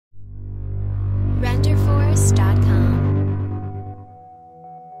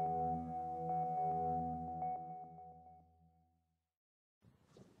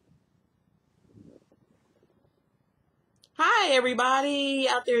everybody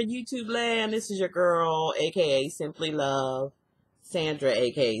out there in YouTube land. This is your girl, aka Simply Love, Sandra,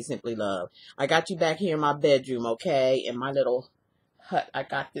 aka Simply Love. I got you back here in my bedroom, okay? In my little hut. I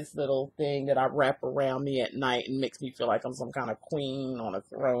got this little thing that I wrap around me at night and makes me feel like I'm some kind of queen on a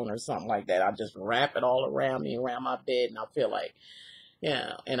throne or something like that. I just wrap it all around me, around my bed, and I feel like,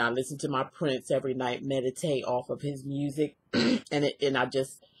 yeah. And I listen to my Prince every night, meditate off of his music, and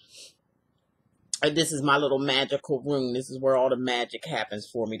this is my little magical room. This is where all the magic happens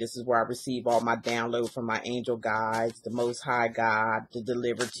for me. This is where I receive all my download from my angel guides, the Most High God, to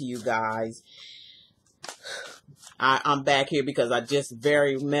deliver to you guys. I'm back here because I just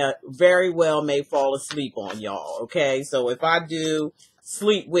very well may fall asleep on y'all, okay? So if I do,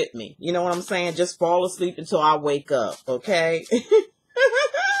 sleep with me. You know what I'm saying? Just fall asleep until I wake up, okay?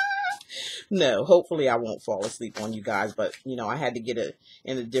 No, hopefully I won't fall asleep on you guys, but, you know, I had to get it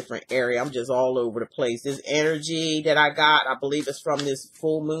in a different area. I'm just all over the place. This energy that I got, I believe it's from this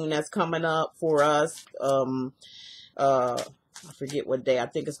full moon that's coming up for us. I forget what day. I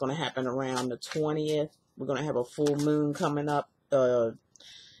think it's going to happen around the 20th. We're going to have a full moon coming up, I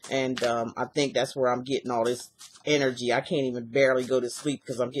think that's where I'm getting all this energy. I can't even barely go to sleep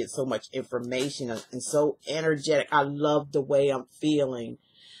because I'm getting so much information and so energetic. I love the way I'm feeling.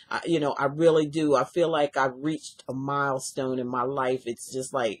 I really do. I feel like I've reached a milestone in my life.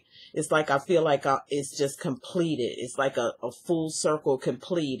 It's like I feel like it's just completed. It's like a full circle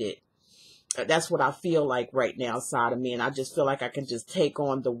completed. That's what I feel like right now inside of me. And I just feel like I can just take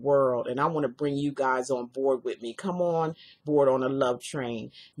on the world. And I want to bring you guys on board with me. Come on board on a love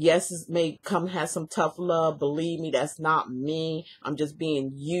train. Yes, it may have some tough love. Believe me, that's not me. I'm just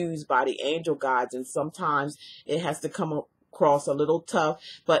being used by the angel guides. And sometimes it has to come across a little tough,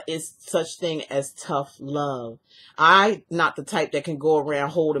 but it's such thing as tough love. I'm not the type that can go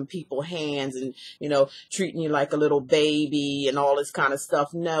around holding people's hands and, treating you like a little baby and all this kind of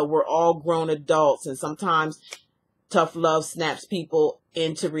stuff. No, we're all grown adults, and sometimes tough love snaps people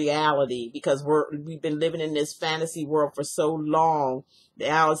into reality because we've been living in this fantasy world for so long.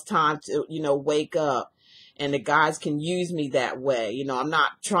 Now it's time to, wake up. And the guys can use me that way. I'm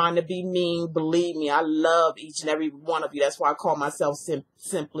not trying to be mean. Believe me, I love each and every one of you. That's why I call myself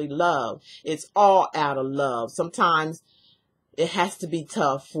Simply Love. It's all out of love. Sometimes it has to be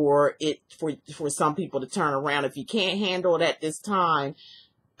tough for some people to turn around. If you can't handle it at this time,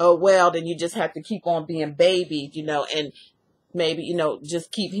 oh well, then you just have to keep on being baby, and maybe, just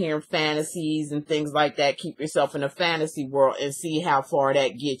keep hearing fantasies and things like that. Keep yourself in a fantasy world and see how far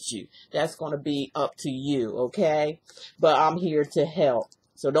that gets you. That's going to be up to you, okay? But I'm here to help.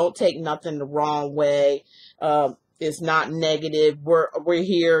 So don't take nothing the wrong way. It's not negative. We're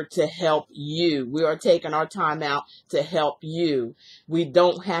here to help you. We are taking our time out to help you. We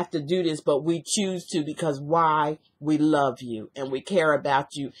don't have to do this, but we choose to because why? We love you and we care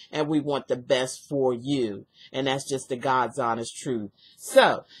about you and we want the best for you. And that's just the God's honest truth.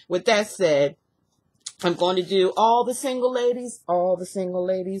 So with that said, I'm going to do all the single ladies, all the single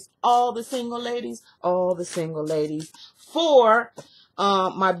ladies, all the single ladies, all the single ladies for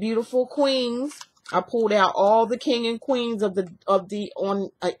my beautiful queens. I pulled out all the king and queens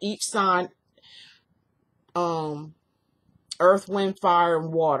on each sign, earth, wind, fire,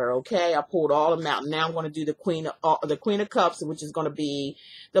 and water. Okay, I pulled all of them out. Now I'm going to do the queen of cups, which is going to be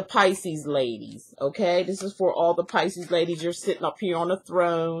the Pisces ladies. Okay, this is for all the Pisces ladies. You're sitting up here on the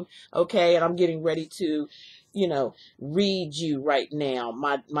throne. Okay, and I'm getting ready to, read you right now.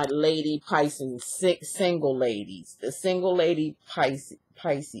 My lady Pisces, single ladies, the single lady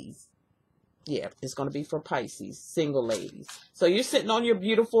Pisces. Yeah, it's going to be for Pisces, single ladies. So you're sitting on your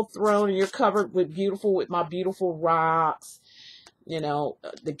beautiful throne and you're covered with my beautiful rocks, to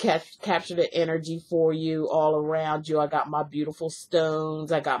capture the energy for you all around you. I got my beautiful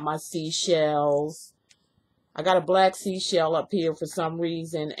stones. I got my seashells. I got a black seashell up here for some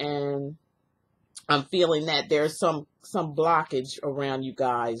reason, and I'm feeling that there's some blockage around you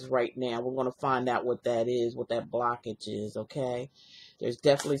guys right now. We're going to find out what that is, what that blockage is, okay? There's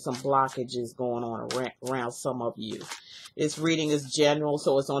definitely some blockages going on around some of you. This reading is general,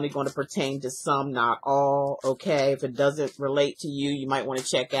 so it's only going to pertain to some, not all, okay? If it doesn't relate to you, you might want to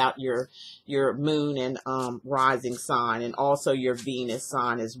check out your moon and rising sign, and also your Venus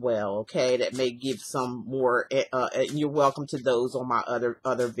sign as well, okay? That may give some more, you're welcome to those on my other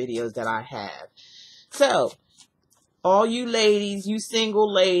videos that I have. So, all you ladies, you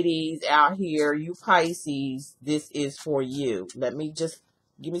single ladies out here, you Pisces, this is for you. Let me just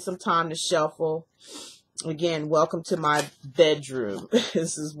give me some time to shuffle. Again, welcome to my bedroom.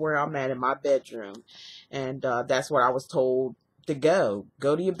 This is where I'm at in my bedroom. And that's where I was told to go.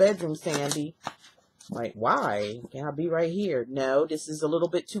 Go to your bedroom, Sandy. Like, why? Can I be right here? No, this is a little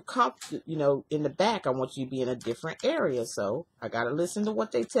bit too comfortable, you know, in the back. I want you to be in a different area. So I got to listen to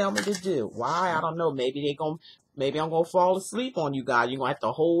what they tell me to do. Why? I don't know. Maybe I'm going to fall asleep on you guys. You're going to have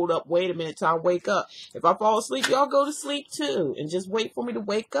to hold up. Wait a minute till I wake up. If I fall asleep, y'all go to sleep too. And just wait for me to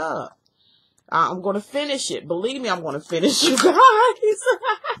wake up. I'm going to finish it. Believe me, I'm going to finish, you guys.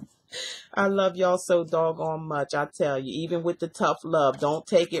 I love y'all so doggone much. I tell you, even with the tough love, don't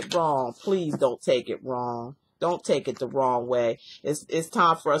take it wrong. Please don't take it wrong. Don't take it the wrong way. It's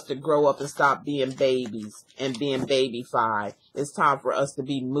time for us to grow up and stop being babies and being babyfied. It's time for us to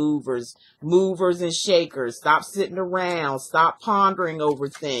be movers and shakers. Stop sitting around. Stop pondering over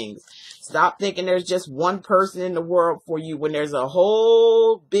things. Stop thinking there's just one person in the world for you when there's a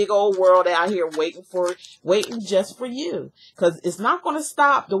whole big old world out here waiting just for you. Because it's not going to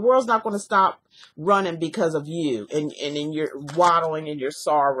stop. The world's not going to stop running because of you and in your waddling in your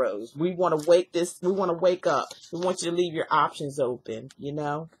sorrows. We want to wake up. We want you to leave your options open, you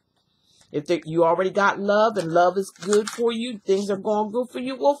know. If you already got love and love is good for you, things are going good for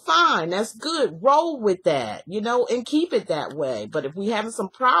you, well, fine. That's good. Roll with that, you know, and keep it that way. But if we having some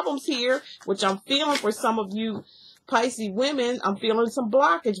problems here, which I'm feeling for some of you Pisces women, I'm feeling some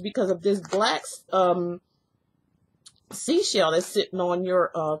blockage because of this black seashell that's sitting on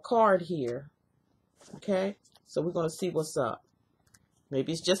your card here. Okay, so we're going to see what's up.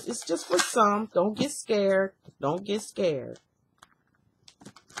 Maybe it's just for some. Don't get scared. Don't get scared.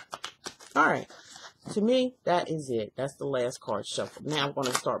 All right. To me, that is it. That's the last card shuffle. Now I'm going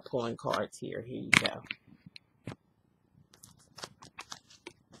to start pulling cards here. Here you go.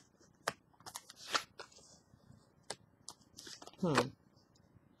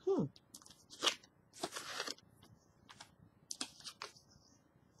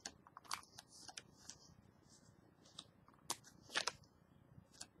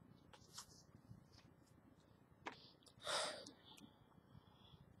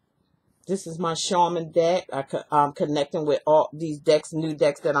 This is my shaman deck. I'm connecting with all these decks, new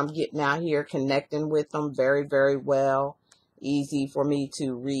decks that I'm getting out here, connecting with them very, very well. Easy for me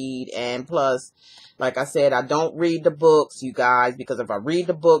to read. And plus, like I said, I don't read the books, you guys, because if I read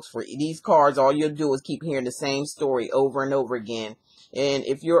the books for these cards, all you'll do is keep hearing the same story over and over again. And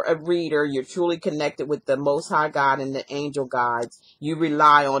if you're a reader, you're truly connected with the Most High God and the angel guides. You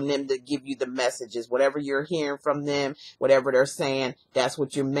rely on them to give you the messages. Whatever you're hearing from them, whatever they're saying, that's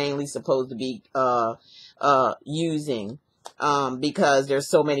what you're mainly supposed to be using. Because there's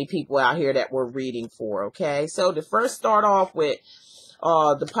so many people out here that we're reading for, okay? So to first start off with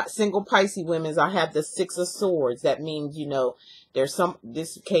the single Pisces women, I have the Six of Swords. That means, you know, there's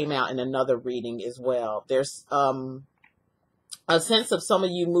this came out in another reading as well. There's a sense of some of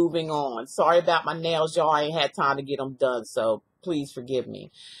you moving on. Sorry about my nails, y'all. I ain't had time to get them done, so please forgive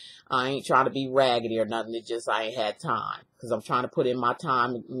me. I ain't trying to be raggedy or nothing. It's just I ain't had time because I'm trying to put in my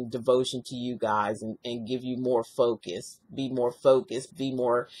time and devotion to you guys and give you more focus. Be more focused.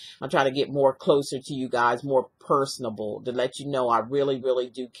 I'm trying to get more closer to you guys, more personable, to let you know I really, really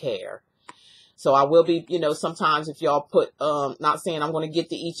do care. So I will be, you know, sometimes if y'all put, not saying I'm going to get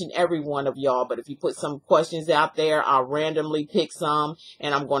to each and every one of y'all, but if you put some questions out there, I'll randomly pick some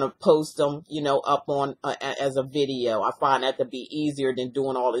and I'm going to post them, you know, up on as a video. I find that to be easier than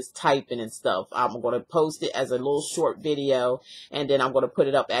doing all this typing and stuff. I'm going to post it as a little short video and then I'm going to put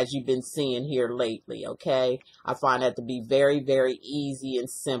it up as you've been seeing here lately. Okay. I find that to be very, very easy and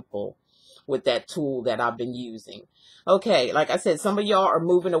simple with that tool that I've been using. Okay, like I said, some of y'all are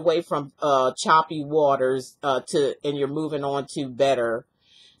moving away from choppy waters and you're moving on to better,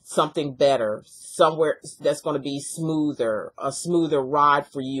 something better, somewhere that's going to be smoother, a smoother ride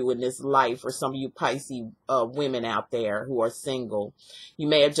for you in this life. For some of you Pisces women out there who are single, you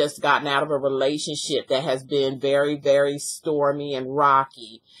may have just gotten out of a relationship that has been very, very stormy and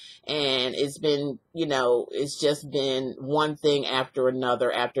rocky. And it's been, you know, it's just been one thing after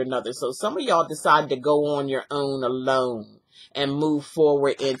another after another. So some of y'all decided to go on your own alone and move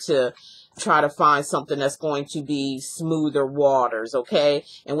forward into try to find something that's going to be smoother waters, okay?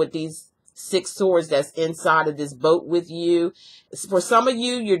 And with these Six Swords that's inside of this boat with you, for some of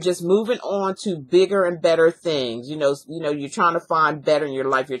you, you're just moving on to bigger and better things. You know, you're trying to find better in your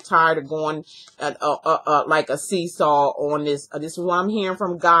life. You're tired of going like a seesaw on this. This is what I'm hearing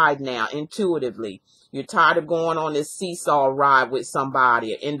from God now, intuitively. You're tired of going on this seesaw ride with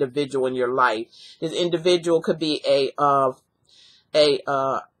somebody, an individual in your life. This individual could be a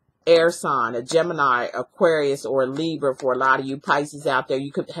air sign, a Gemini, Aquarius, or a Libra. For a lot of you Pisces out there,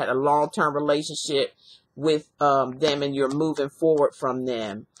 you could have had a long-term relationship with them and you're moving forward from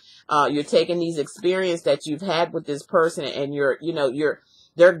them. You're taking these experiences that you've had with this person and you're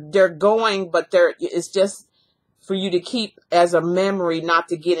they're going, but it's just for you to keep as a memory, not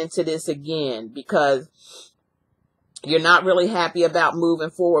to get into this again, because you're not really happy about moving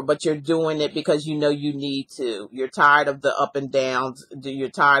forward, but you're doing it because you know you need to. You're tired of the up and downs. You're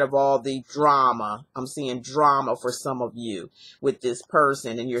tired of all the drama. I'm seeing drama for some of you with this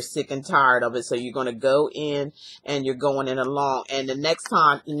person, and you're sick and tired of it. So you're going to go in, and you're going in along. And the next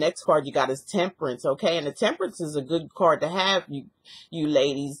card you got is Temperance, okay? And the Temperance is a good card to have, you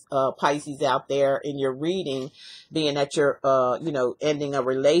ladies, Pisces out there in your reading, being that you're, ending a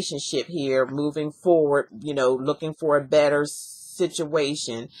relationship here, moving forward, looking for a better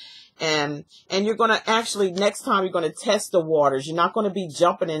situation. And you're going to actually, next time you're going to test the waters. You're not going to be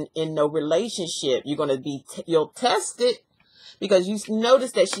jumping in no relationship. You're going to you'll test it, because you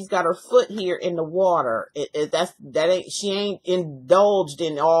notice that she's got her foot here in the water. She ain't indulged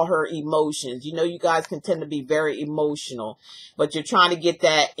in all her emotions. You guys can tend to be very emotional, but you're trying to get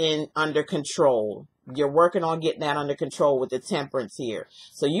that under control. You're working on getting that under control with the Temperance here.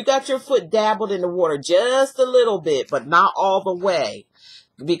 So you got your foot dabbled in the water just a little bit, but not all the way,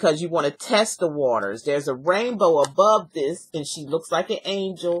 because you want to test the waters. There's a rainbow above this, and she looks like an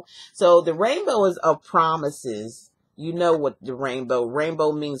angel. So the rainbow is of promises. You know what the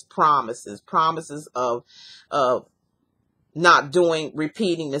rainbow means, promises of not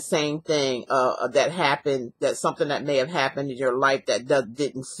repeating the same thing that happened, that something that may have happened in your life that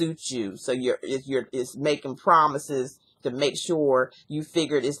didn't suit you. So it's making promises to make sure you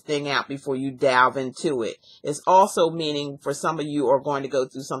figure this thing out before you delve into it. It's also meaning for some of you are going to go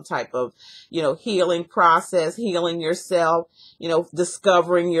through some type of, healing process, healing yourself,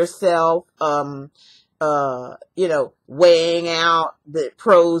 discovering yourself, weighing out the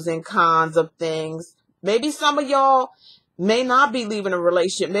pros and cons of things. Maybe some of y'all may not be leaving a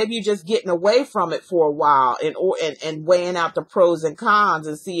relationship. Maybe you're just getting away from it for a while and weighing out the pros and cons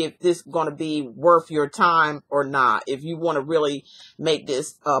and see if this is going to be worth your time or not. If you want to really make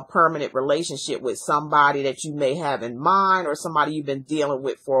this a permanent relationship with somebody that you may have in mind, or somebody you've been dealing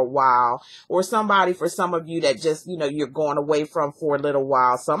with for a while, or somebody, for some of you, that just, you're going away from for a little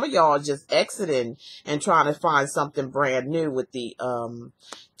while. Some of y'all are just exiting and trying to find something brand new with the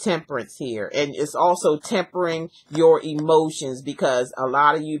Temperance here. And it's also tempering your emotions, because a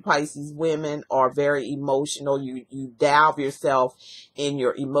lot of you Pisces women are very emotional. You delve yourself in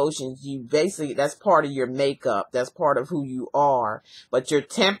your emotions. You basically, that's part of your makeup. That's part of who you are. But you're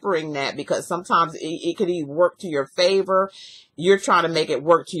tempering that, because sometimes it could even work to your favor. You're trying to make it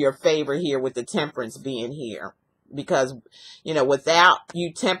work to your favor here with the Temperance being here. Because, without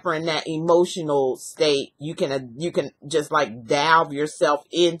you tempering that emotional state, you can just like delve yourself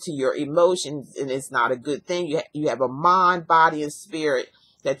into your emotions, and it's not a good thing. You have a mind, body, and spirit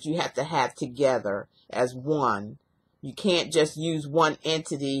that you have to have together as one. You can't just use one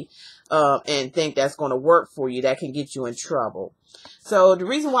entity and think that's going to work for you. That can get you in trouble. So the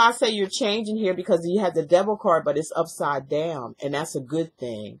reason why I say you're changing here, because you have the Devil card, but it's upside down, and that's a good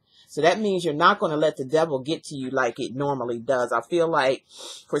thing. So that means you're not going to let the devil get to you like it normally does. I feel like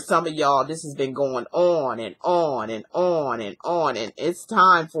for some of y'all, this has been going on and on and on and on. And it's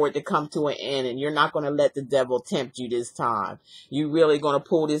time for it to come to an end. And you're not going to let the devil tempt you this time. You're really going to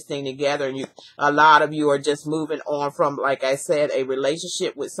pull this thing together. And a lot of you are just moving on from, like I said, a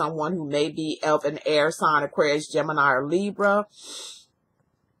relationship with someone who may be of an air sign, Aquarius, Gemini, or Libra.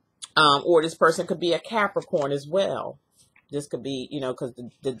 Or this person could be a Capricorn as well. This could be, because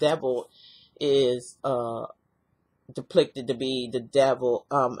the devil is depicted to be the devil.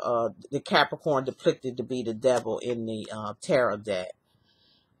 The Capricorn depicted to be the devil in the tarot deck.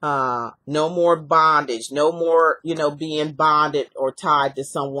 No more bondage. No more, being bonded or tied to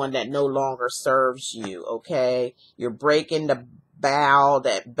someone that no longer serves you. Okay, you're breaking the bow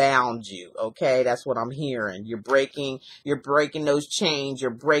that bound you. Okay, that's what I'm hearing. You're breaking those chains. You're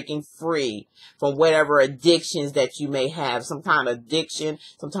breaking free from whatever addictions that you may have. Some kind of addiction,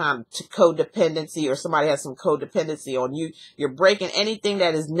 some kind of codependency, or somebody has some codependency on you. You're breaking anything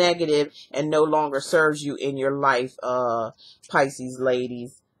that is negative and no longer serves you in your life, Pisces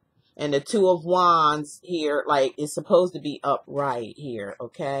ladies. And the Two of Wands here, like, it's supposed to be upright here,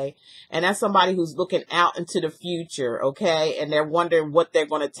 okay? And that's somebody who's looking out into the future, okay? And they're wondering what they're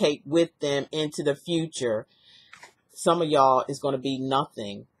going to take with them into the future. Some of y'all is going to be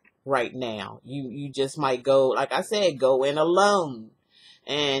nothing right now. You just might go, like I said, go in alone.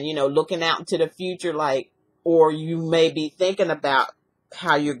 And, looking out into the future, like, or you may be thinking about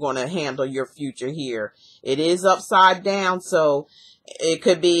how you're going to handle your future here. It is upside down, so it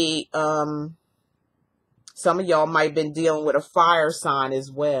could be, some of y'all might have been dealing with a fire sign as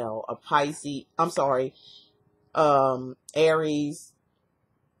well. A Pisces, Aries,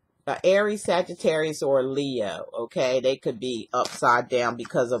 Aries, Sagittarius, or Leo. Okay, they could be upside down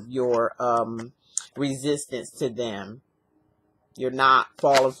because of your resistance to them. You're not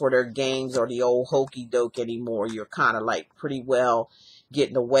falling for their games or the old hokey doke anymore. You're kind of like pretty well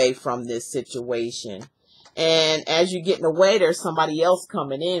getting away from this situation. And as you're getting away, there's somebody else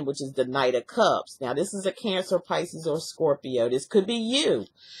coming in, which is the Knight of Cups. Now, this is a Cancer, Pisces, or Scorpio. This could be you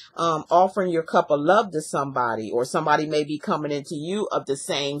offering your cup of love to somebody, or somebody may be coming into you of the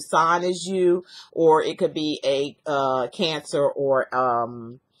same sign as you, or it could be a Cancer or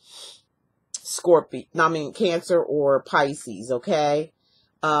Scorpio. I mean, Cancer or Pisces, okay?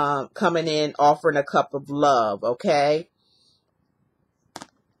 Coming in, offering a cup of love, okay?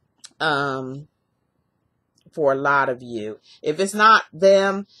 For a lot of you. If it's not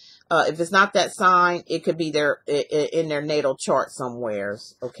them, if it's not that sign, it could be their in their natal chart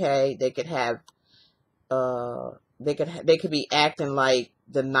somewheres. Okay, they could have, they could be acting like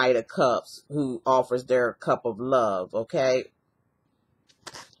the Knight of Cups who offers their cup of love. Okay,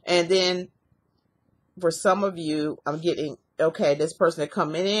 and then for some of you, I'm getting this person that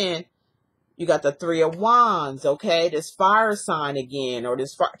coming in. You got the Three of Wands, okay? This fire sign again, or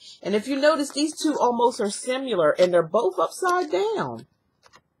this fire. And if you notice, these two almost are similar, and they're both upside down.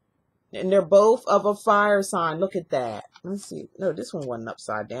 And they're both of a fire sign. Look at that. Let's see. No, this one wasn't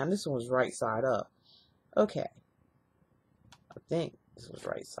upside down. This one was right side up. Okay. I think this was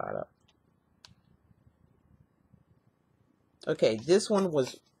right side up. Okay, this one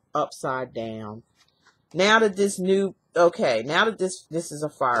was upside down. Now that this new... Okay, now that this is a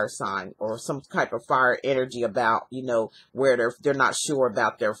fire sign or some type of fire energy about, where they're not sure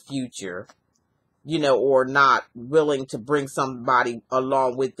about their future, or not willing to bring somebody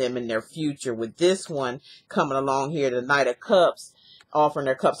along with them in their future. With this one coming along here, the Knight of Cups, offering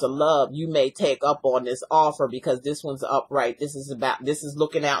their cups of love, you may take up on this offer because this one's upright. This is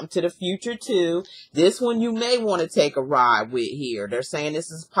looking out into the future too. This one you may want to take a ride with here. They're saying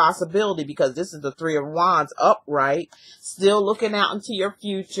this is a possibility because this is the Three of Wands upright, still looking out into your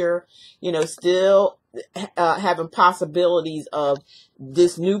future, still having possibilities of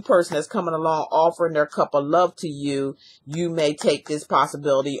this new person that's coming along offering their cup of love to you. You may take this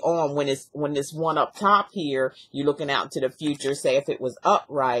possibility on when this one up top here, you're looking out into the future. Say if it was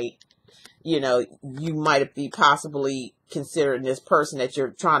upright, you might be possibly considering this person that you're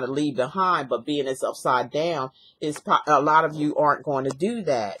trying to leave behind, but being it's upside down, a lot of you aren't going to do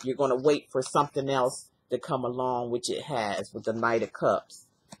that. You're going to wait for something else to come along, which it has with the Knight of Cups.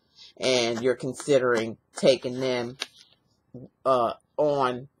 And you're considering taking them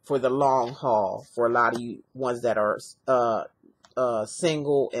on for the long haul. For a lot of you ones that are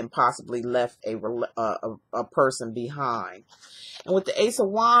single and possibly left a person behind. And with the Ace of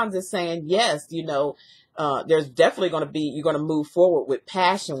Wands, is saying yes, there's definitely going to be, you're going to move forward with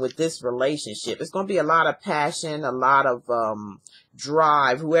passion with this relationship. It's going to be a lot of passion, a lot of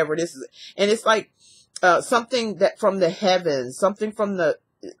drive, whoever this is. And it's like something that from the heavens, something from the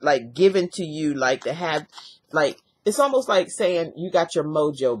given to you, to have, it's almost like saying you got your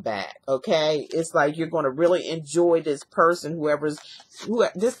mojo back. Okay, it's like you're going to really enjoy this person,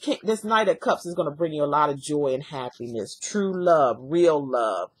 this Knight of Cups is going to bring you a lot of joy and happiness, true love, real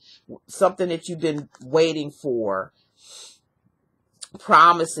love, something that you've been waiting for.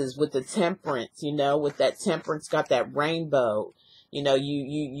 Promises with the Temperance, with that Temperance got that rainbow.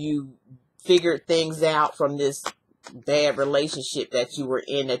 You figured things out from this bad relationship that you were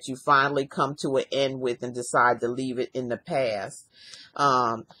in, that you finally come to an end with and decide to leave it in the past.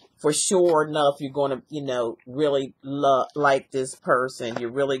 For sure enough, you're going to, really like this person.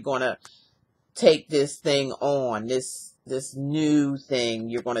 You're really going to take this thing on, this new thing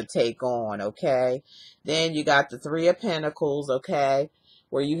you're going to take on, okay? Then you got the Three of Pentacles, okay,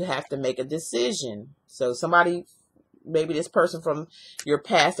 where you have to make a decision. So somebody, maybe this person from your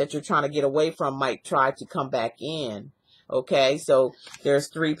past that you're trying to get away from might try to come back in. Okay, so there's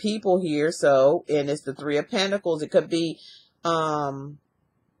three people here. So, and it's the Three of Pentacles. It could be,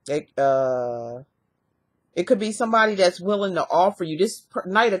 it could be somebody that's willing to offer you. This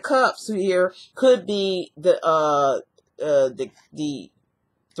Knight of Cups here could be the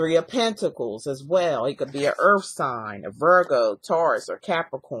Three of Pentacles as well. It could be an earth sign, a Virgo, Taurus, or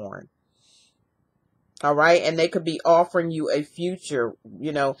Capricorn. All right. And they could be offering you a future,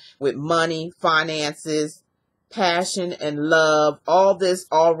 with money, finances, passion and love, all this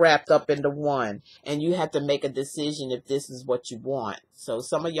all wrapped up into one. And you have to make a decision if this is what you want. So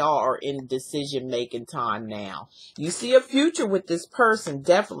some of y'all are in decision making time now. You see a future with this person,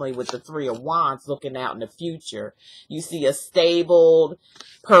 definitely with the Three of Wands, looking out in the future. You see a stable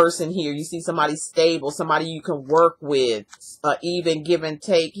person here. You see somebody stable, somebody you can work with, even give and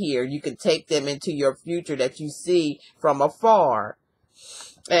take here. You can take them into your future that you see from afar.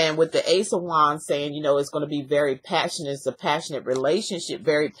 And with the Ace of Wands saying, you know, it's going to be very passionate. It's a passionate relationship,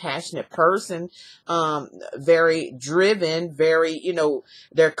 very passionate person, very driven, very, you know,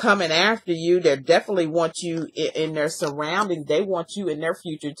 they're coming after you. They definitely want you in their surroundings. They want you in their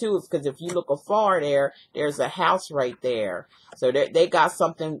future too. Because if you look afar there's a house right there. So they got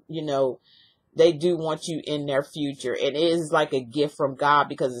something, you know, they do want you in their future. And it is like a gift from God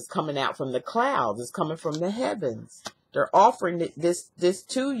because it's coming out from the clouds. It's coming from the heavens. They're offering this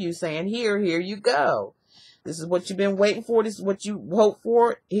to you, saying, here you go. This is what you've been waiting for. This is what you hope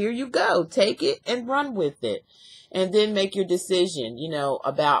for. Here you go. Take it and run with it. And then make your decision, you know,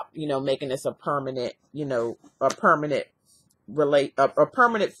 about, you know, making this a permanent, you know, a permanent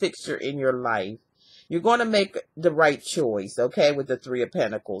fixture in your life. You're going to make the right choice, okay, with the Three of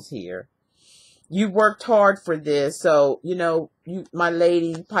Pentacles here. You worked hard for this, so, you know, my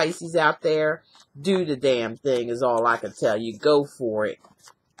lady Pisces out there, do the damn thing is all I can tell you. Go for it.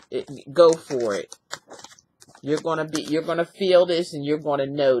 Go for it. You're gonna feel this and you're gonna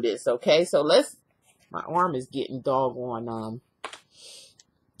know this, okay? So my arm is getting doggone,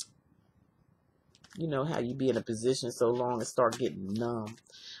 you know how you be in a position so long and start getting numb.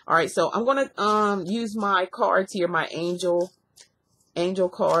 All right, so I'm gonna use my cards here, my angel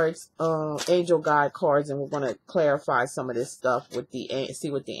cards, angel guide cards, and we're going to clarify some of this stuff with see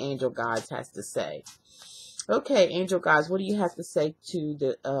what the angel guides has to say. Okay, angel guides, what do you have to say to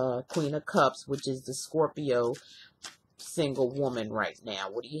the Queen of Cups, which is the Scorpio single woman right now?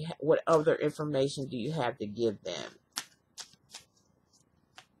 What other information do you have to give them?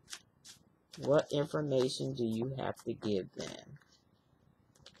 What information do you have to give them?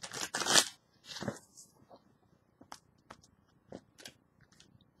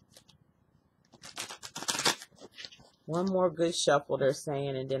 One more good shuffle, they're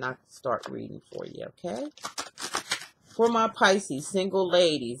saying, and then I can start reading for you, okay? For my Pisces, single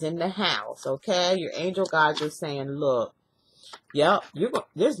ladies in the house, okay? Your angel guides are saying, look, yep,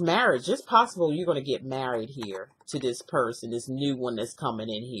 there's marriage. It's possible you're going to get married here to this person, this new one that's coming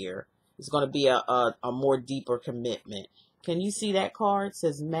in here. It's going to be a more deeper commitment. Can you see that card? It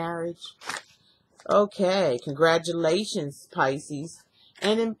says marriage. Okay, congratulations, Pisces.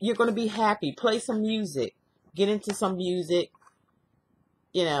 And then you're going to be happy. Play some music. Get into some music,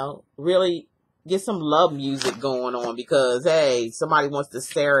 you know, really get some love music going on because, hey, somebody wants to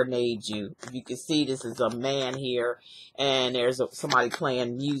serenade you. You can see this is a man here and there's somebody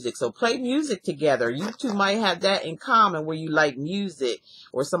playing music. So play music together. You two might have that in common where you like music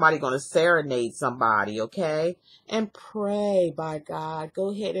or somebody going to serenade somebody, okay? And pray, by God.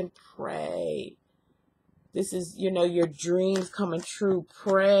 Go ahead and pray. This is, you know, your dreams coming true.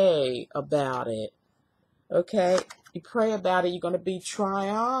 Pray about it. Okay, you pray about it, you're going to be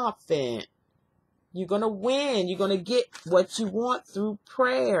triumphant. You're going to win. You're going to get what you want through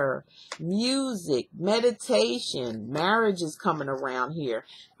prayer, music, meditation. Marriage is coming around here.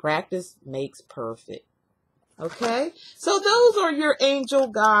 Practice makes perfect. Okay, so those are your angel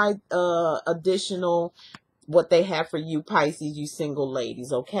guide, additional what they have for you, Pisces, you single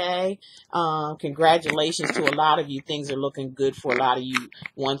ladies, okay? Congratulations to a lot of you. Things are looking good for a lot of you.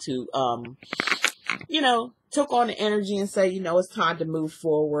 Want to you know, took on the energy and say, you know, it's time to move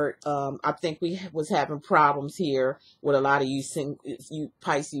forward. I think we was having problems here with a lot of you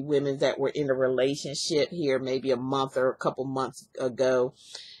Pisces women that were in a relationship here maybe a month or a couple months ago.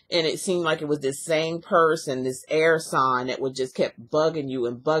 And it seemed like it was this same person, this air sign that would just kept bugging you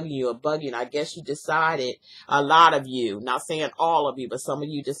and bugging you and bugging you. And I guess you decided, a lot of you, not saying all of you, but some of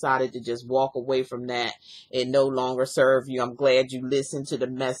you decided to just walk away from that and no longer serve you. I'm glad you listened to the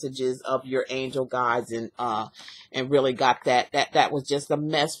messages of your angel guides and really got that. That was just a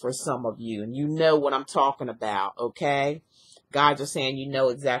mess for some of you. And you know what I'm talking about, okay? Guides are saying you know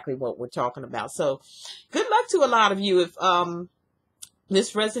exactly what we're talking about. So good luck to a lot of you. If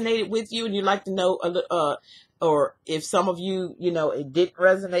this resonated with you and you'd like to know or if some of you, you know, it didn't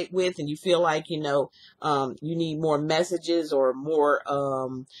resonate with and you feel like, you know, you need more messages or more,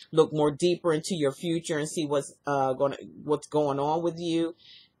 look more deeper into your future and see what's going on with you.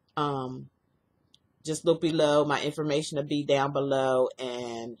 Just look below. My information will be down below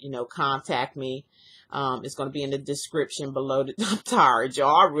and, you know, contact me. It's going to be in the description below. I'm tired,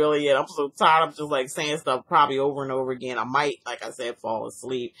 y'all. I really am. I'm so tired. I'm just like saying stuff probably over and over again. I might, like I said, fall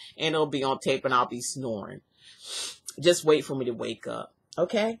asleep, and it'll be on tape, and I'll be snoring. Just wait for me to wake up.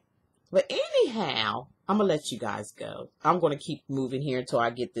 Okay? But anyhow, I'm going to let you guys go. I'm going to keep moving here until I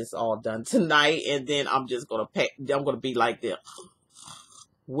get this all done tonight. And then I'm just going to I'm going to be like this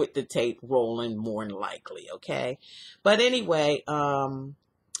with the tape rolling more than likely. Okay? But anyway, I'll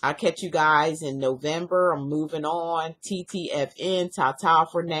catch you guys in November. I'm moving on. TTFN. Ta-ta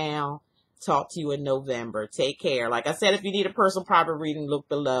for now. Talk to you in November. Take care. Like I said, if you need a personal private reading, look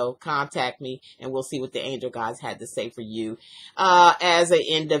below. Contact me, and we'll see what the angel guys had to say for you as an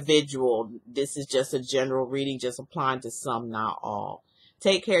individual. This is just a general reading, just applying to some, not all.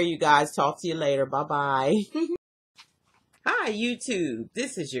 Take care, you guys. Talk to you later. Bye-bye. Hi, YouTube.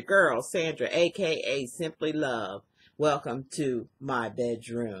 This is your girl, Sandra, a.k.a. Simply Love. Welcome to my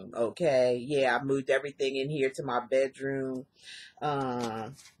bedroom, okay? Yeah, I moved everything in here to my bedroom.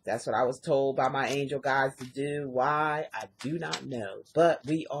 That's what I was told by my angel guides to do. Why? I do not know. But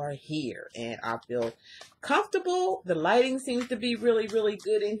we are here, and I feel comfortable. The lighting seems to be really, really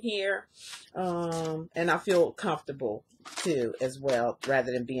good in here. And I feel comfortable, too, as well,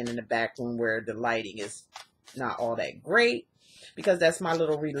 rather than being in the back room where the lighting is not all that great, because that's my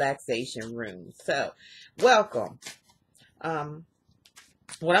little relaxation room. So, welcome.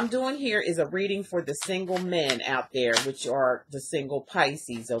 What I'm doing here is a reading for the single men out there, which are the single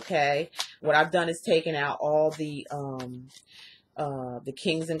Pisces, okay? What I've done is taken out all the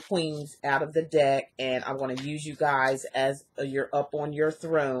kings and queens out of the deck, and I'm going to use you guys as you're up on your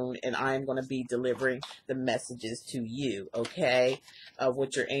throne, and I am going to be delivering the messages to you, okay?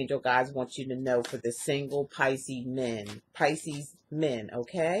 What your angel guides want you to know for the single Pisces men,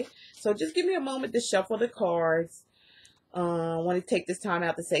 okay? So just give me a moment to shuffle the cards. I want to take this time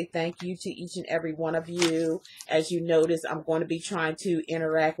out to say thank you to each and every one of you. As you notice, I'm going to be trying to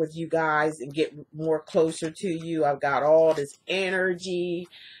interact with you guys and get more closer to you. I've got all this energy.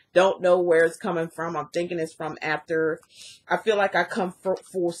 Don't know where it's coming from. I'm thinking it's from after. I feel like I come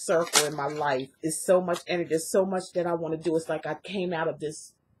full circle in my life. It's so much energy. There's so much that I want to do. It's like I came out of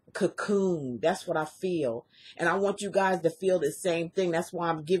this cocoon. That's what I feel. And I want you guys to feel the same thing. That's why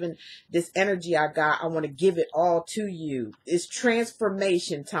I'm giving this energy I got. I want to give it all to you. It's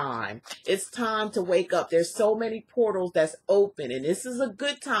transformation time. It's time to wake up. There's so many portals that's open, and this is a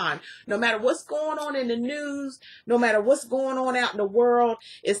good time. No matter what's going on in the news, no matter what's going on out in the world,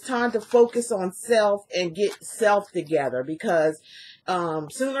 it's time to focus on self and get self together, because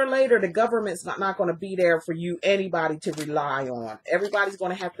sooner or later, the government's not going to be there for you, anybody to rely on. Everybody's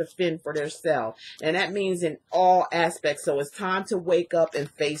going to have to fend for themselves. And that means in all aspects. So it's time to wake up and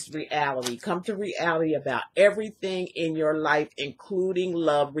face reality. Come to reality about everything in your life, including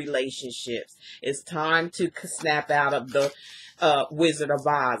love relationships. It's time to snap out of the Wizard of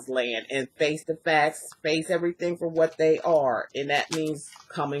Oz land and face the facts, face everything for what they are. And that means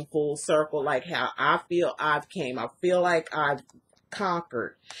coming full circle, like how I feel I've came. I feel like I've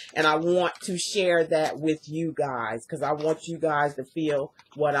conquered, and I want to share that with you guys, because I want you guys to feel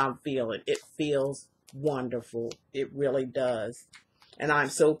what I'm feeling. It feels wonderful. It really does. And I'm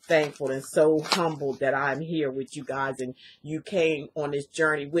so thankful and so humbled that I'm here with you guys, and you came on this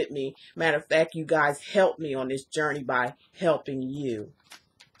journey with me. Matter of fact, you guys helped me on this journey by helping you.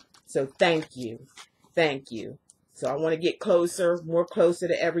 So thank you. Thank you. So I want to get more closer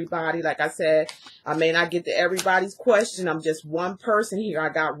to everybody. Like I said, I may not get to everybody's question. I'm just one person here. I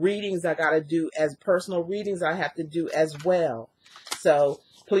got readings I got to do, as personal readings I have to do as well. So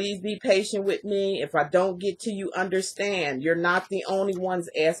please be patient with me. If I don't get to you, understand. You're not the only ones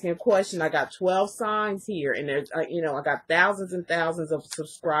asking a question. I got 12 signs here, and there's, I got thousands and thousands of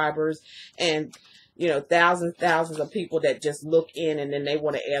subscribers, and thousands of people that just look in and then they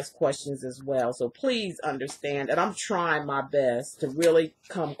want to ask questions as well. So please understand that I'm trying my best to really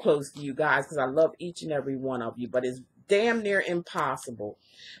come close to you guys, because I love each and every one of you, but it's damn near impossible.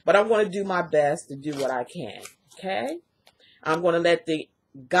 But I want to do my best to do what I can. Okay? I'm going to let the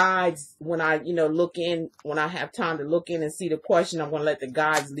guides, when I, look in, when I have time to look in and see the question, I'm going to let the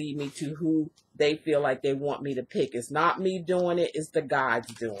guides lead me to who they feel like they want me to pick. It's not me doing it. It's the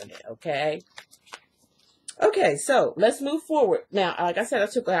guides doing it. Okay? Okay, so let's move forward. Now, like I said, I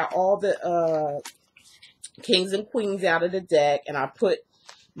took out all the kings and queens out of the deck, and I put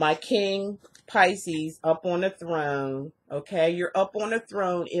my king Pisces up on the throne. Okay, you're up on the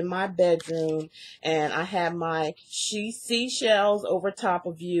throne in my bedroom, and I have my seashells over top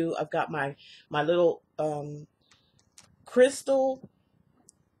of you. I've got my little crystal,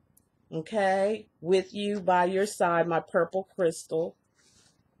 okay, with you by your side, my purple crystal.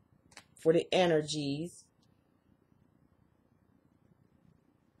 for the energies.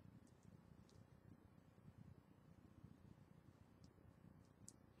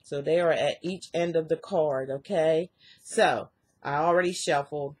 So they are at each end of the card, okay? So I already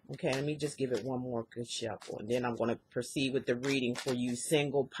shuffled. Okay, let me just give it one more good shuffle. And then I'm going to proceed with the reading for you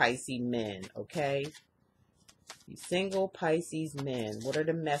single Pisces men, okay? You single Pisces men. What are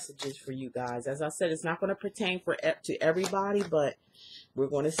the messages for you guys? As I said, it's not going to pertain to everybody, but we're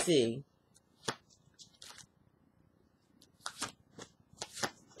going to see.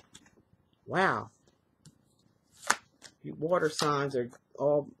 Wow. You water signs are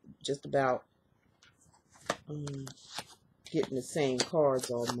all just about getting the same cards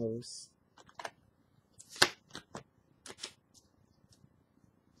almost.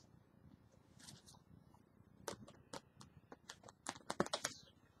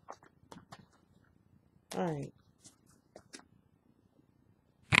 All right.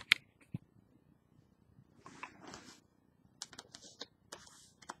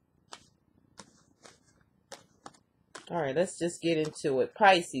 All right, let's just get into it.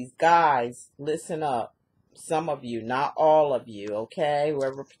 Pisces, guys, listen up. Some of you, not all of you, okay?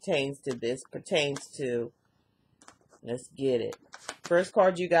 Whoever pertains to this pertains to. Let's get it. First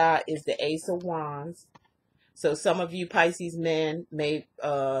card you got is the Ace of Wands. So some of you Pisces men may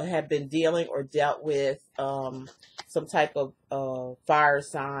have been dealing or dealt with some type of fire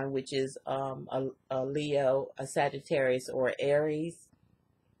sign, which is a Leo, a Sagittarius, or Aries.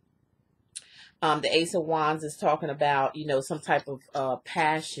 The Ace of Wands is talking about, you know, some type of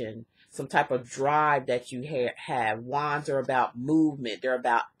passion, some type of drive that you have. Wands are about movement. They're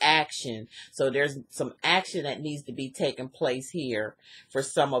about action. So there's some action that needs to be taking place here for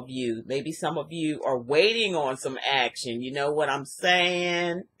some of you. Maybe some of you are waiting on some action. You know what I'm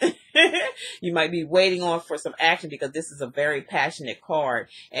saying? You might be waiting on for some action because this is a very passionate card.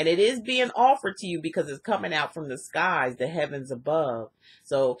 And it is being offered to you because it's coming out from the skies, the heavens above.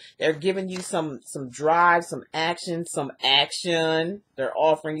 So they're giving you some drive, some action, some action. They're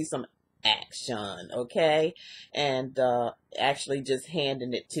offering you some action, okay? And actually just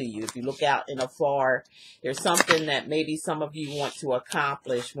handing it to you. If you look out in afar, there's something that maybe some of you want to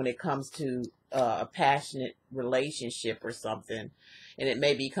accomplish when it comes to a passionate relationship or something. And it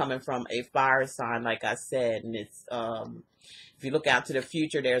may be coming from a fire sign, like I said. And it's if you look out to the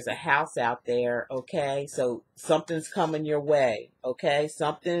future, there's a house out there, okay? So something's coming your way, okay?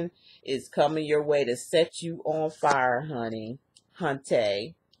 Something is coming your way to set you on fire, honey,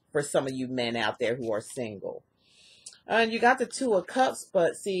 hunty, for some of you men out there who are single. And you got the Two of Cups,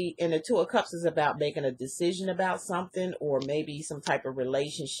 but see, and the Two of Cups is about making a decision about something or maybe some type of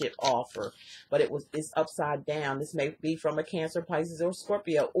relationship offer. But it's upside down. This may be from a Cancer, Pisces, or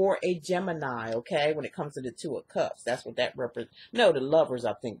Scorpio, or a Gemini, okay? When it comes to the Two of Cups, that's what that represents. No, the Lovers,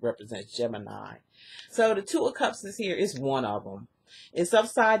 I think, represents Gemini. So the Two of Cups is here. It's one of them. It's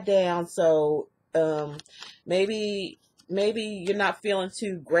upside down, so maybe you're not feeling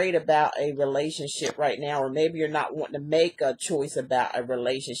too great about a relationship right now, or maybe you're not wanting to make a choice about a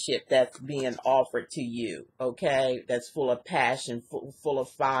relationship that's being offered to you, okay? That's full of passion, full of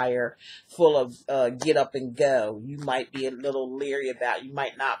fire, full of get up and go. You might be a little leery about, you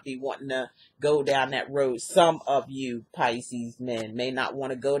might not be wanting to go down that road. Some of you Pisces men may not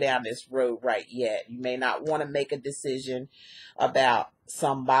want to go down this road right yet. You may not want to make a decision about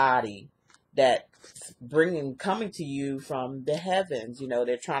somebody that coming to you from the heavens. You know,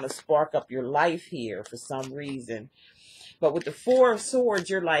 they're trying to spark up your life here for some reason. But with the Four of Swords,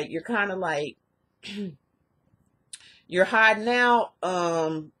 you're kind of like you're hiding out,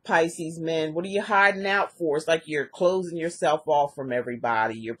 Pisces men. What are you hiding out for? It's like you're closing yourself off from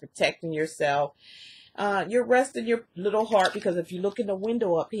everybody. You're protecting yourself. You're resting your little heart, because if you look in the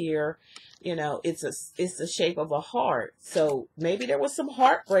window up here, you know, it's the shape of a heart. So maybe there was some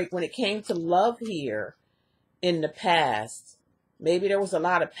heartbreak when it came to love here in the past. Maybe there was a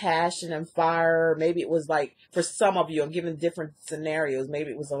lot of passion and fire. Maybe it was like, for some of you, I'm giving different scenarios.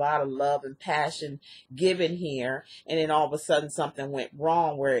 Maybe it was a lot of love and passion given here. And then all of a sudden something went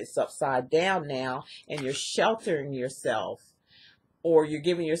wrong where it's upside down now, and you're sheltering yourself, or you're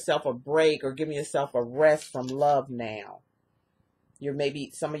giving yourself a break, or giving yourself a rest from love now.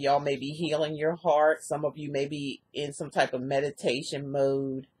 Some of y'all may be healing your heart. Some of you may be in some type of meditation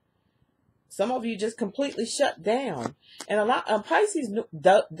mode. Some of you just completely shut down. And a lot of Pisces,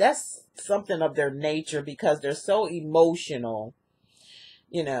 that's something of their nature, because they're so emotional.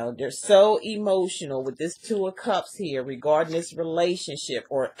 You know, they're so emotional with this Two of Cups here regarding this relationship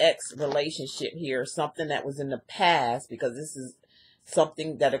or ex-relationship here, something that was in the past, because this is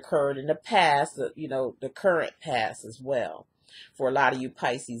something that occurred in the past, you know, the current past as well. for a lot of you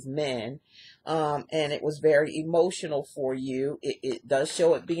Pisces men. And it was very emotional for you. It does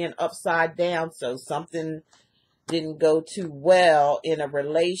show it being upside down. So something didn't go too well in a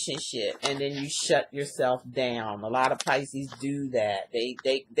relationship, and then you shut yourself down. A lot of Pisces do that.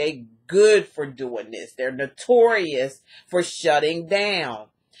 They good for doing this. They're notorious for shutting down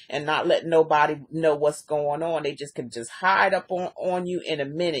and not letting nobody know what's going on. They just can just hide up on you in a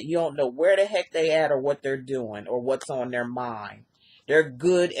minute. You don't know where the heck they at or what they're doing or what's on their mind. They're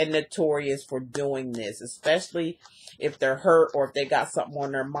good and notorious for doing this, especially if they're hurt or if they got something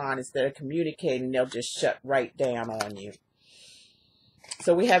on their mind. Instead of communicating, they'll just shut right down on you.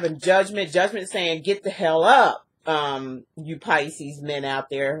 So we have in Judgment. Judgment saying, get the hell up, you Pisces men out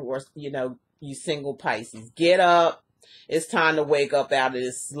there, or, you know, you single Pisces. Get up. It's time to wake up out of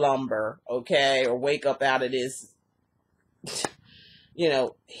this slumber, okay? Or wake up out of this, you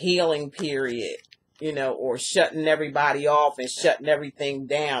know, healing period. You know, or shutting everybody off and shutting everything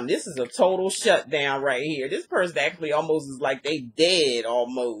down. This is a total shutdown right here. This person actually almost is like they dead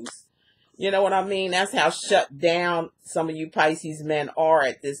almost. You know what I mean? That's how shut down some of you Pisces men are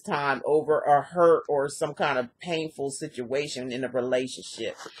at this time over a hurt or some kind of painful situation in a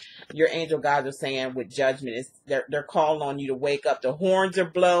relationship. Your angel guides are saying with Judgment, they're calling on you to wake up. The horns are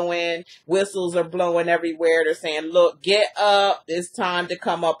blowing, whistles are blowing everywhere. They're saying, look, get up. It's time to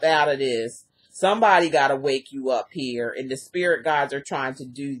come up out of this. Somebody got to wake you up here, and the spirit guides are trying to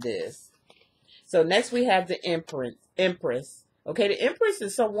do this. So next we have the Empress. Okay, the Empress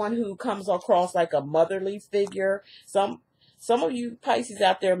is someone who comes across like a motherly figure. Some of you Pisces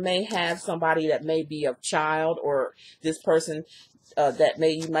out there may have somebody that may be a child, or this person that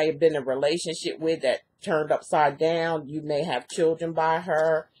you may have been in a relationship with that turned upside down. You may have children by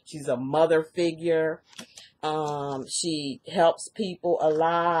her. She's a mother figure. She helps people a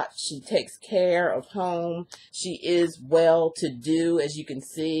lot. She takes care of home. She is well-to-do, as you can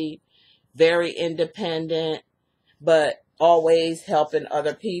see, very independent, but always helping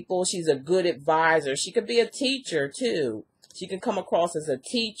other people. She's a good advisor. She could be a teacher too. She can come across as a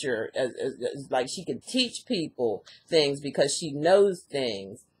teacher, as like she can teach people things because she knows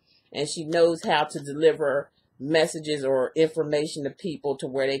things, and she knows how to deliver messages or information to people to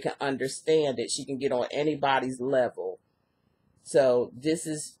where they can understand it. She can get on anybody's level. So this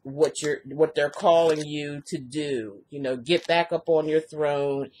is what they're calling you to do. You know, get back up on your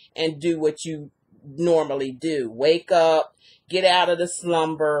throne and do what you normally do. Wake up, get out of the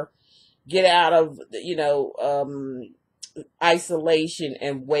slumber, get out of, you know, isolation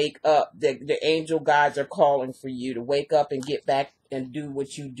and wake up. The angel guides are calling for you to wake up and get back and do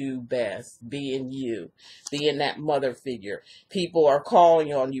what you do best. Being you. Being that mother figure. People are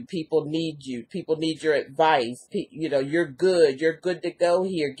calling on you. People need you. People need your advice. You know, you're good. You're good to go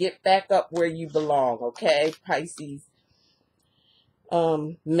here. Get back up where you belong, okay, Pisces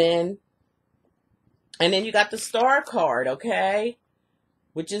men. And then you got the Star card, okay?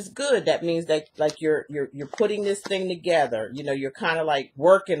 Which is good. That means that like you're putting this thing together. You know, you're kind of like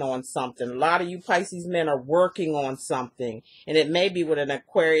working on something. A lot of you Pisces men are working on something. And it may be with an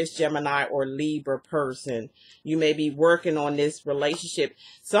Aquarius, Gemini, or Libra person. You may be working on this relationship.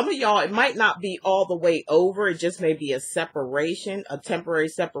 Some of y'all, it might not be all the way over. It just may be a separation, a temporary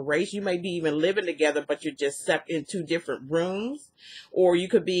separation. You may be even living together, but you're just in two different rooms. Or you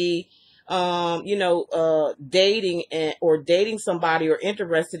could be dating or dating somebody or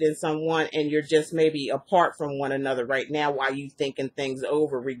interested in someone, and you're just maybe apart from one another right now while you thinking things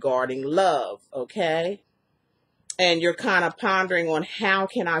over regarding love, okay? And you're kind of pondering on, how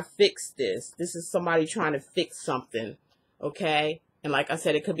can I fix this? This is somebody trying to fix something, okay? And like I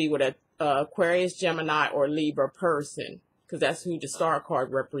said, it could be with a Aquarius, Gemini, or Libra person, because that's who the Star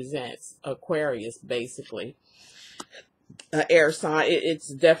card represents, Aquarius, basically. Air sign,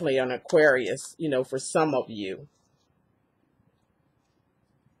 it's definitely an Aquarius, you know, for some of you.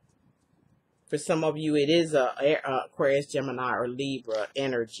 For some of you, it is a Aquarius, Gemini, or Libra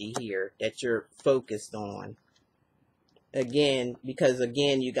energy here that you're focused on. Again, because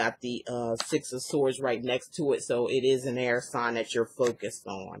again, you got the Six of Swords right next to it, so it is an air sign that you're focused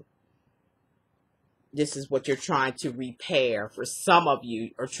on. This is what you're trying to repair. For some of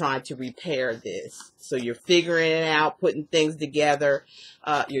you are trying to repair this. So you're figuring it out, putting things together.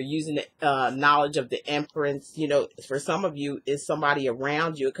 You're using the knowledge of the Empress. You know, for some of you, it's somebody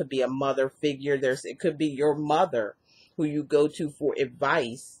around you. It could be a mother figure. It could be your mother who you go to for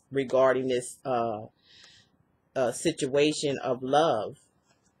advice regarding this situation of love.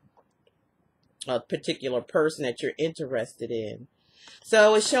 A particular person that you're interested in.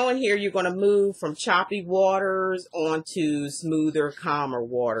 So it's showing here you're going to move from choppy waters onto smoother, calmer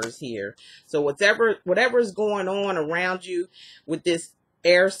waters here. So whatever is going on around you with this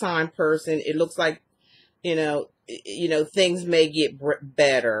air sign person, it looks like, things may get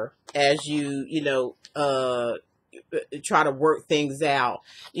better as try to work things out,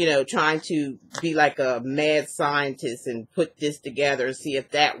 trying to be like a mad scientist and put this together and see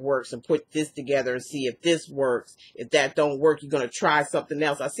if that works, and put this together and see if this works. If that don't work, you're going to try something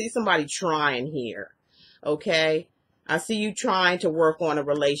else. I see somebody trying here. Okay. I see you trying to work on a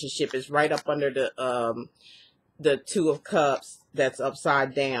relationship. It's right up under the Two of Cups that's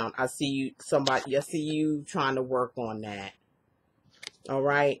upside down. I see you trying to work on that. All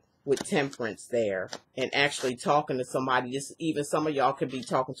right. With Temperance there, and actually talking to somebody. This, even some of y'all could be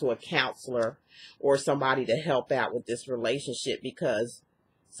talking to a counselor or somebody to help out with this relationship because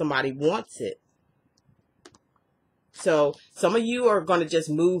somebody wants it. So some of you are going to just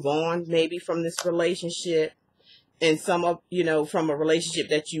move on maybe from this relationship, and some of, from a relationship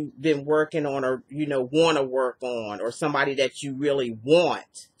that you've been working on, or, want to work on, or somebody that you really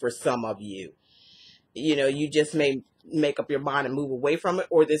want. For some of you, you just may make up your mind and move away from it.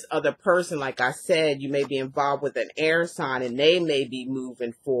 Or this other person, like I said, you may be involved with an air sign and they may be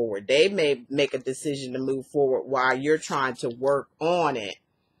moving forward. They may make a decision to move forward while you're trying to work on it.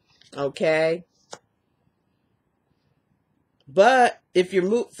 Okay. But if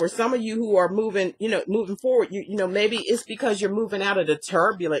you're for some of you who are moving, moving forward, maybe it's because you're moving out of the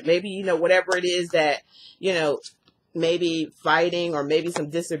turbulent, maybe, whatever it is that, maybe fighting, or maybe some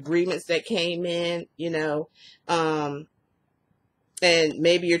disagreements that came in, and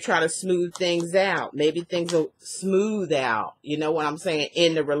maybe you're trying to smooth things out. Maybe things will smooth out, you know what I'm saying,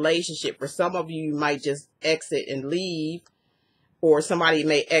 in the relationship. For some of you, you might just exit and leave, or somebody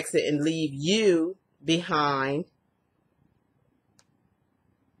may exit and leave you behind.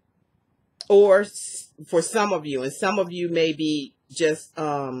 Or for some of you, and some of you may be just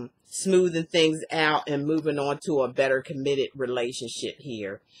smoothing things out and moving on to a better committed relationship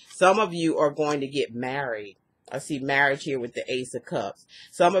here. Some of you are going to get married. I see marriage here with the Ace of Cups.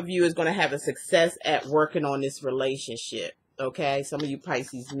 Some of you is going to have a success at working on this relationship. Okay, some of you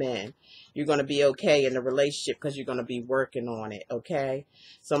Pisces men, you're going to be okay in the relationship because you're going to be working on it. Okay,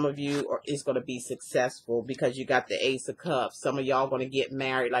 some of you is going to be successful because you got the Ace of Cups. Some of y'all going to get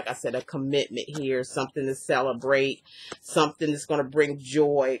married. Like I said, a commitment here, something to celebrate, something that's going to bring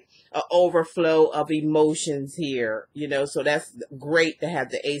joy, an overflow of emotions here. So that's great to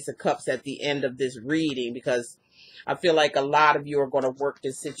have the Ace of Cups at the end of this reading, because I feel like a lot of you are going to work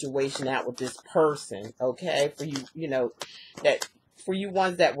this situation out with this person, okay? For you, that for you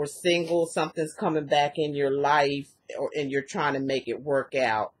ones that were single, something's coming back in your life, and you're trying to make it work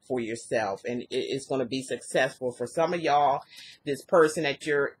out for yourself, and it's going to be successful. For some of y'all, this person that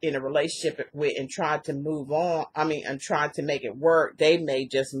you're in a relationship with and trying to move on, and trying to make it work, they may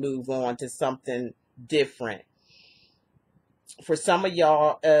just move on to something different. For some of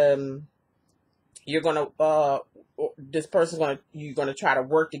y'all, you're going to, this person's you're going to try to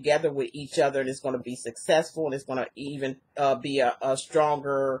work together with each other, and it's going to be successful, and it's going to even be a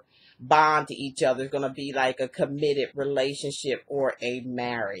stronger bond to each other. It's going to be like a committed relationship or a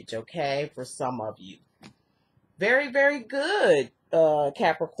marriage. Okay. For some of you. Very, very good,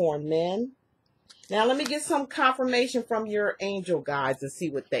 Capricorn men. Now let me get some confirmation from your angel guides and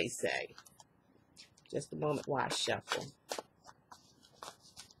see what they say. Just a moment while I shuffle.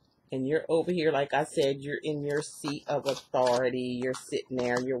 And you're over here, like I said, you're in your seat of authority. You're sitting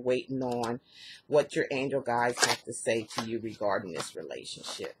there and you're waiting on what your angel guides have to say to you regarding this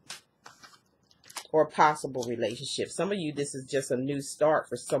relationship. Or a possible relationship. Some of you, this is just a new start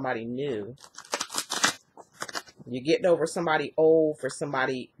for somebody new. You're getting over somebody old for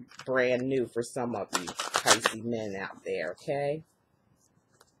somebody brand new for some of you Pisces men out there, okay?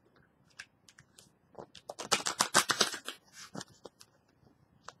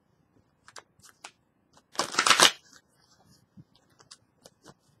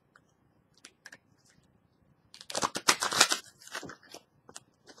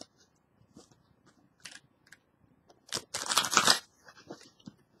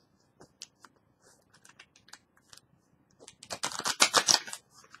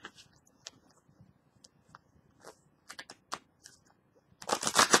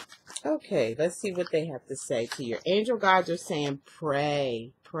 Okay, let's see what they have to say to you. Angel guides are saying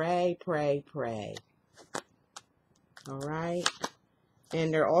pray, pray, pray, pray. All right.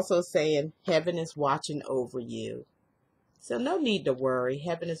 And they're also saying heaven is watching over you. So no need to worry.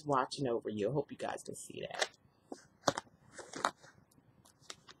 Heaven is watching over you. I hope you guys can see that.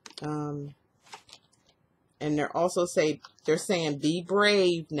 And they're saying be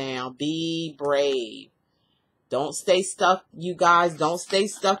brave now. Be brave. Don't stay stuck, you guys. Don't stay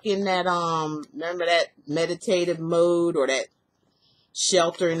stuck in that, remember that meditative mode or that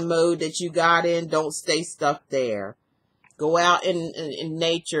sheltering mode that you got in. Don't stay stuck there. Go out in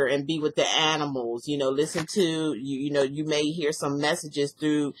nature and be with the animals. You know, listen to, you may hear some messages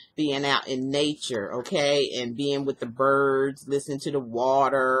through being out in nature, okay? And being with the birds, listen to the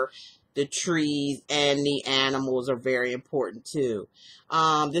water, the trees, and the animals are very important too.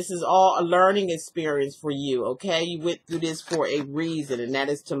 This is all a learning experience for you, okay? You went through this for a reason, and that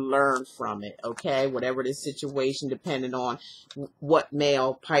is to learn from it, okay? Whatever the situation, depending on what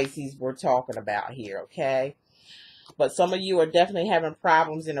male Pisces we're talking about here, okay? But some of you are definitely having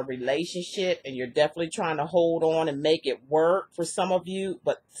problems in a relationship, and you're definitely trying to hold on and make it work for some of you.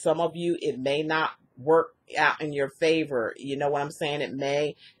 But some of you, it may not work out in your favor. You know what I'm saying?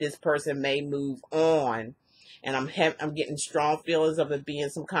 This person may move on. And I'm getting strong feelings of it being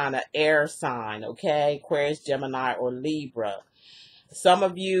some kind of air sign, okay? Aquarius, Gemini, or Libra. Some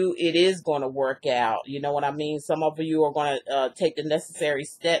of you, it is going to work out. You know what I mean? Some of you are going to take the necessary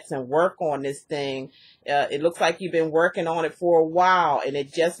steps and work on this thing. It looks like you've been working on it for a while, and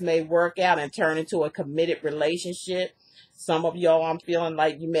it just may work out and turn into a committed relationship. Some of y'all, I'm feeling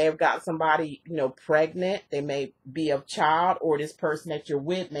like you may have got somebody, pregnant. They may be a child, or this person that you're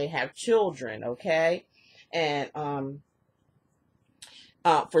with may have children, okay? And,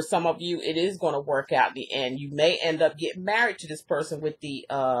 for some of you, it is going to work out in the end. You may end up getting married to this person with the,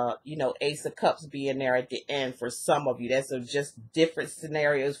 Ace of Cups being there at the end for some of you. That's just different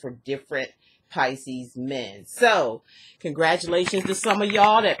scenarios for different Pisces men. So, congratulations to some of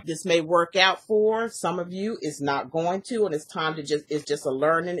y'all that this may work out for. Some of you, it's not going to, and it's just a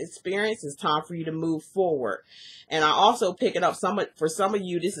learning experience. It's time for you to move forward. And I also pick it up, for some of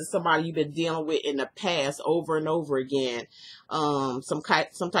you, this is somebody you've been dealing with in the past over and over again. Some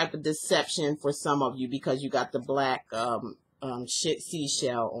type of deception for some of you, because you got the black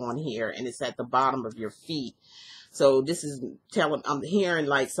seashell on here, and it's at the bottom of your feet. So this is I'm hearing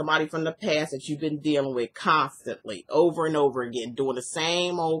like somebody from the past that you've been dealing with constantly, over and over again, doing the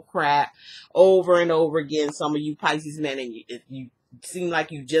same old crap over and over again. Some of you Pisces men, and you seem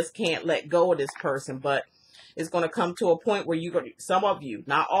like you just can't let go of this person, but it's going to come to a point where some of you,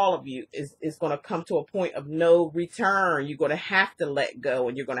 not all of you, is going to come to a point of no return. You're going to have to let go,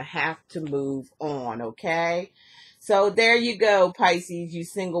 and you're going to have to move on, okay? So there you go, Pisces, you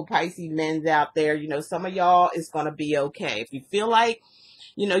single Pisces men out there. Some of y'all, it's going to be okay. If you feel like,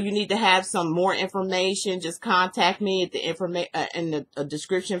 you need to have some more information, just contact me at the in the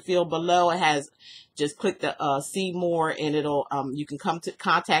description field below. It has, just click the see more, and it'll you can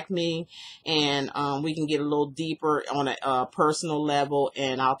contact me, and we can get a little deeper on a personal level,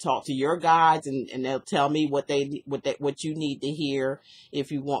 and I'll talk to your guides, and they'll tell me what you need to hear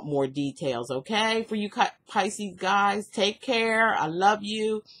if you want more details. Okay, for you Pisces guys, take care. I love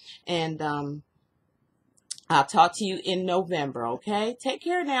you, and I'll talk to you in November, okay? Take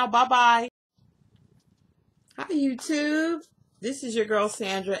care now. Bye-bye. Hi, YouTube. This is your girl,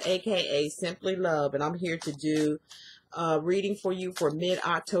 Sandra, a.k.a. Simply Love, and I'm here to do a reading for you for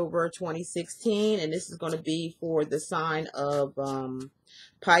mid-October 2016, and this is going to be for the sign of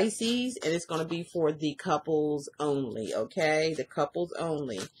Pisces, and it's going to be for the couples only, okay? The couples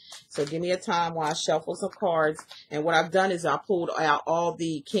only. So give me a time while I shuffle some cards. And what I've done is I pulled out all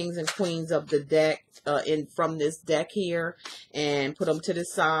the kings and queens of the deck from this deck here, and put them to the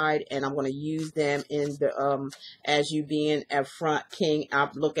side, and I'm going to use them in the as you being a front king. I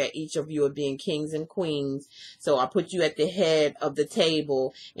look at each of you as being kings and queens. So I put you at the head of the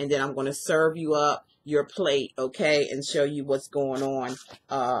table, and then I'm going to serve you up your plate, okay, and show you what's going on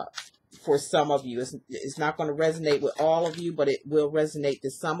for some of you. It's not going to resonate with all of you, but it will resonate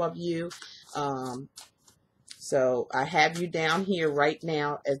to some of you. So I have you down here right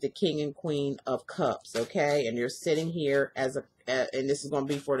now as the king and queen of cups, okay, and you're sitting here as and this is going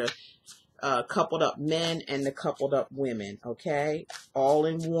to be for the coupled up men and the coupled up women, okay, all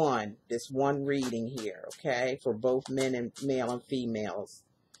in one, this one reading here, okay, for both men and male and females.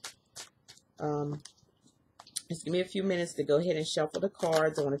 Just give me a few minutes to go ahead and shuffle the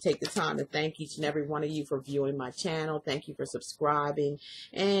cards. I want to take the time to thank each and every one of you for viewing my channel. Thank you for subscribing.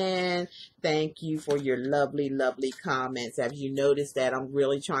 And thank you for your lovely, lovely comments. As you notice that I'm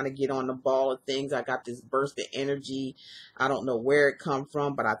really trying to get on the ball of things. I got this burst of energy. I don't know where it come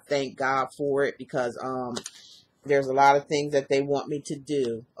from, but I thank God for it, because There's a lot of things that they want me to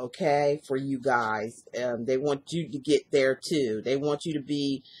do, okay, for you guys. They want you to get there too. They want you to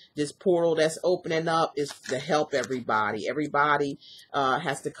be, this portal that's opening up is to help everybody. Everybody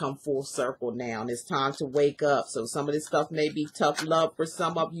has to come full circle now. And it's time to wake up. So some of this stuff may be tough love for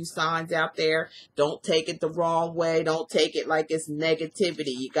some of you signs out there. Don't take it the wrong way. Don't take it like it's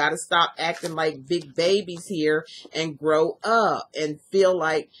negativity. You got to stop acting like big babies here and grow up and feel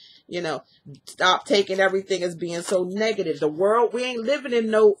like, you know, stop taking everything as being so negative. The world, we ain't living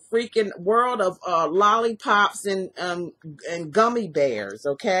in no freaking world of lollipops and gummy bears,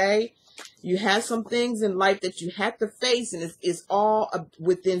 okay? You have some things in life that you have to face, and it's all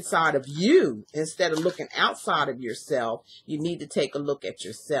within inside of you. Instead of looking outside of yourself, you need to take a look at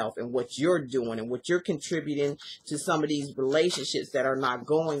yourself and what you're doing and what you're contributing to some of these relationships that are not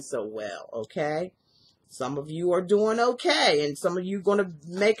going so well, okay? Some of you are doing okay, and some of you going to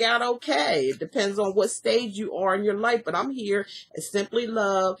make out okay. It depends on what stage you are in your life. But I'm here as Simply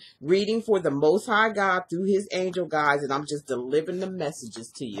Love, reading for the Most High God through his angel guides, and I'm just delivering the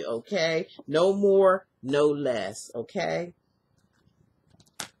messages to you, okay? No more, no less, okay?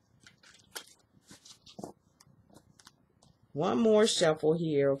 One more shuffle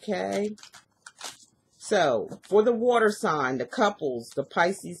here, okay? So, for the water sign, the couples, the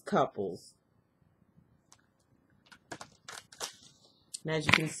Pisces couples. And as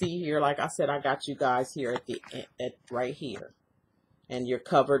you can see here, like I said, I got you guys here at right here. And you're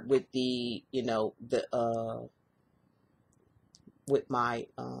covered with the, you know, the with my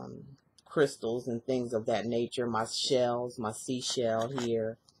crystals and things of that nature, my shells, my seashell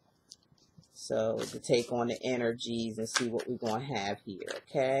here. So to take on the energies and see what we're going to have here,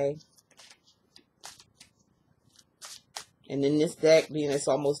 okay? And in this deck, being it's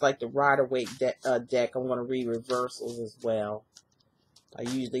almost like the Rider-Waite deck, I'm going to read reversals as well. I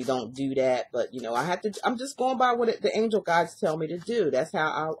usually don't do that, but, you know, I'm just going by what the angel guides tell me to do. That's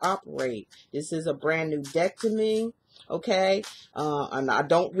how I'll operate. This is a brand new deck to me, okay? And I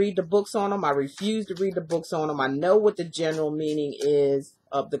don't read the books on them. I refuse to read the books on them. I know what the general meaning is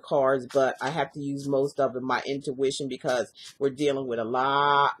of the cards, but I have to use most of it, my intuition, because we're dealing with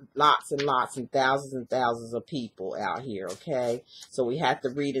lots and thousands of people out here, okay? So we have to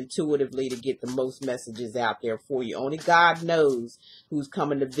read intuitively to get the most messages out there for you. Only God knows who's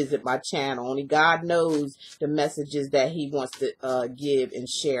coming to visit my channel. Only God knows the messages that he wants to give and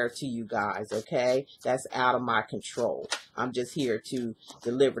share to you guys, okay? That's out of my control. I'm just here to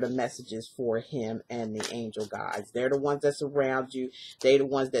deliver the messages for him and the angel guides. They're the ones that surround you. They're the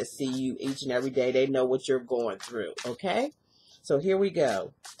ones that see you each and every day. They know what you're going through, okay? So here we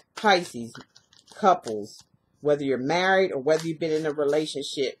go. Pisces, couples, whether you're married or whether you've been in a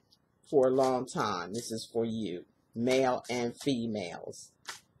relationship for a long time, this is for you, male and females.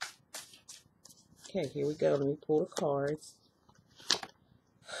 Okay, here we go. Let me pull the cards.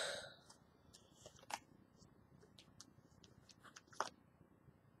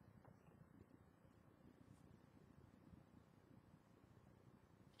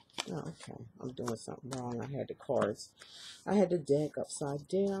 Oh, okay, I'm doing something wrong. I had the cards. I had the deck upside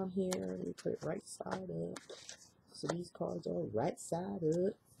down here. Let me put it right side up. So these cards are right side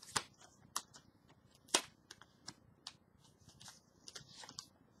up.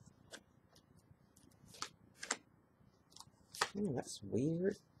 Oh, that's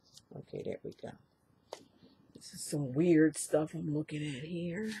weird. Okay, there we go. This is some weird stuff I'm looking at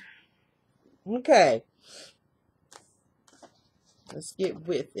here. Okay. Let's get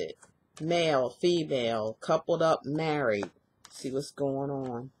with it. Male, female, coupled up, married. See what's going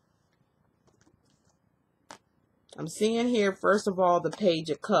on. I'm seeing here, first of all, the Page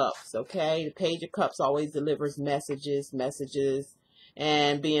of Cups, okay? The Page of Cups always delivers messages.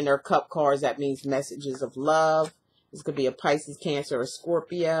 And being their cup cards, that means messages of love. This could be a Pisces, Cancer, or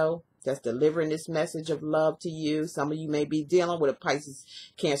Scorpio that's delivering this message of love to you. Some of you may be dealing with a Pisces,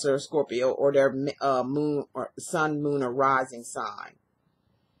 Cancer, or Scorpio, or their moon, or sun, moon, or rising sign.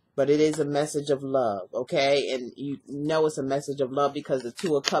 But it is a message of love, okay? And you know it's a message of love because the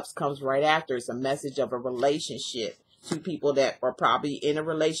Two of Cups comes right after. It's a message of a relationship. Two people that are probably in a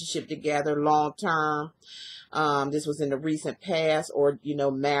relationship together long term. This was in the recent past, or, you know,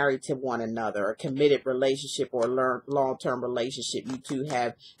 married to one another, a committed relationship or a long-term relationship. You two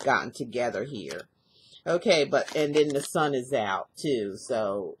have gotten together here. Okay, and then the sun is out too.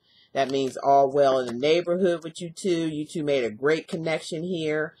 So that means all well in the neighborhood with you two. You two made a great connection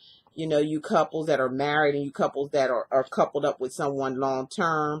here. You know, you couples that are married and you couples that are coupled up with someone long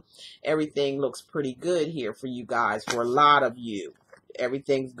term. Everything looks pretty good here for you guys. For a lot of you,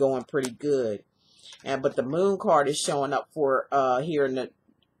 everything's going pretty good. But the moon card is showing up for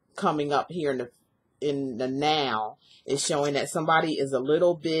coming up here in the in the now is showing that somebody is a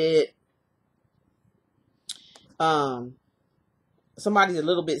little bit, somebody's a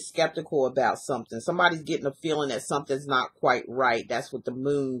little bit skeptical about something. Somebody's getting a feeling that something's not quite right. That's what the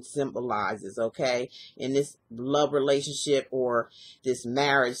moon symbolizes, okay? In this love relationship or this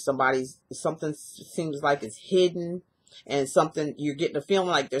marriage, something seems like it's hidden, and something, you're getting a feeling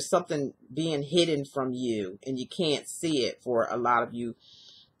like there's something being hidden from you and you can't see it for a lot of you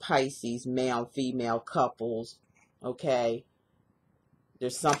Pisces, male and female couples, okay?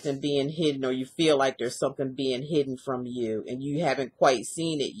 There's something being hidden, or you feel like there's something being hidden from you and you haven't quite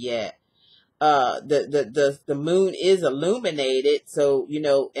seen it yet. The moon is illuminated, so, you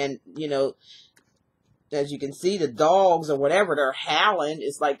know, and, you know, as you can see, the dogs or whatever, they're howling.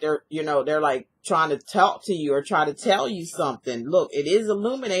 It's like they're, you know, they're like trying to talk to you or try to tell you something. Look, it is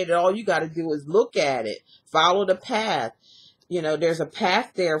illuminated. All you got to do is look at it. Follow the path. You know, there's a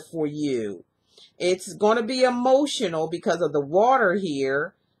path there for you. It's going to be emotional because of the water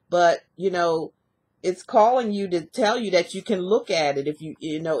here, but, you know, it's calling you to tell you that you can look at it. If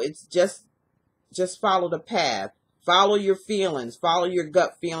you know, it's just follow the path. Follow your feelings. Follow your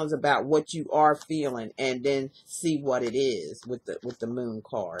gut feelings about what you are feeling, and then see what it is with the moon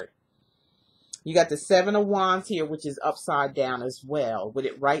card. You got the 7 of Wands here, which is upside down as well. With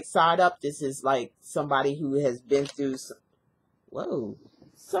it right side up, this is like somebody who has been through some, whoa.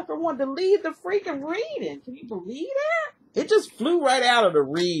 Sucker wanted to leave the freaking reading. Can you believe that? It just flew right out of the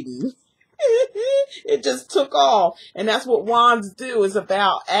reading. It just took off. And that's what wands do. It's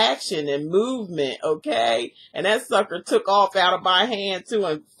about action and movement, okay? And that sucker took off out of my hand too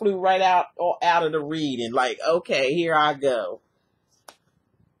and flew right out of the reading. Like, okay, here I go.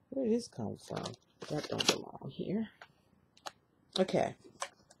 Where did this come from? That don't belong here. Okay.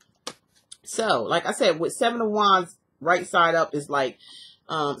 So, like I said, with 7 of Wands, right side up is like,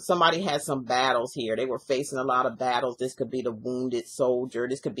 somebody had some battles here. They were facing a lot of battles. This could be the wounded soldier.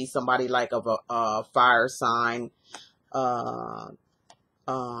 This could be somebody like of a fire sign, a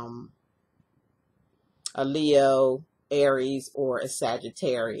Leo, Aries, or a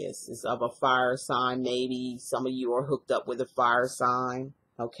Sagittarius. It's of a fire sign. Maybe some of you are hooked up with a fire sign,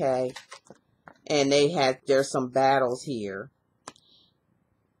 okay? And there's some battles here.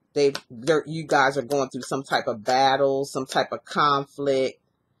 You guys are going through some type of battle, some type of conflict,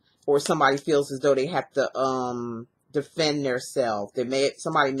 or somebody feels as though they have to defend themselves.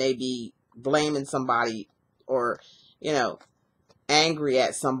 Somebody may be blaming somebody, or, you know, angry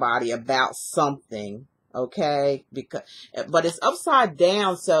at somebody about something, okay? But it's upside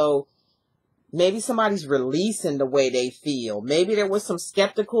down, so maybe somebody's releasing the way they feel. Maybe there was some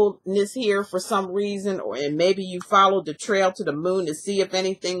skepticalness here for some reason, and maybe you followed the trail to the moon to see if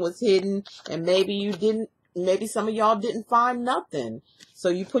anything was hidden, and maybe you didn't. Maybe some of y'all didn't find nothing. So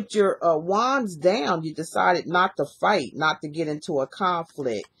you put your wands down. You decided not to fight, not to get into a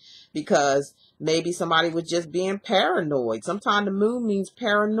conflict, because maybe somebody was just being paranoid. Sometimes the moon means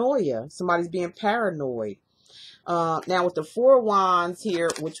paranoia. Somebody's being paranoid. Now with the 4 of Wands here,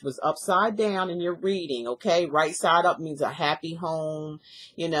 which was upside down in your reading, okay? Right side up means a happy home,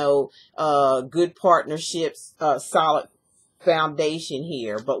 you know, good partnerships, solid foundation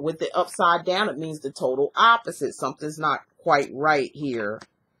here. But with the upside down, it means the total opposite. Something's not quite right here.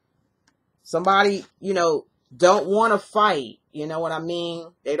 Somebody, you know, don't want to fight. You know what I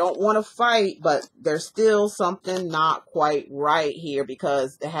mean? They don't want to fight, but there's still something not quite right here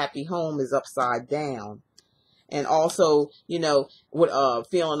because the happy home is upside down. And also, you know, what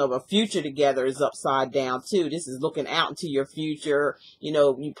feeling of a future together is upside down too. This is looking out into your future. You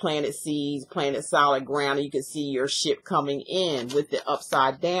know, you planted seeds, planted solid ground, and you can see your ship coming in. With it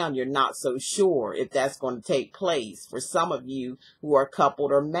upside down, you're not so sure if that's going to take place. For some of you who are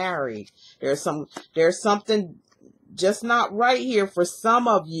coupled or married, there's something just not right here for some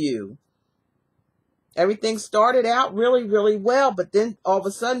of you. Everything started out really, really well, but then all of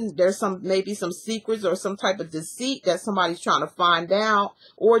a sudden there's maybe some secrets or some type of deceit that somebody's trying to find out,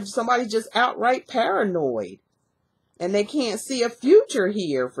 or somebody's just outright paranoid and they can't see a future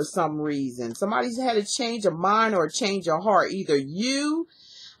here for some reason. Somebody's had a change of mind or a change of heart, either you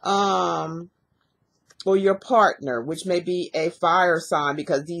or your partner, which may be a fire sign,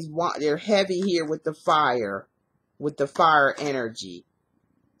 because they're heavy here with the fire energy.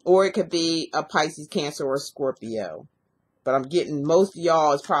 Or it could be a Pisces, Cancer, or Scorpio. But I'm getting most of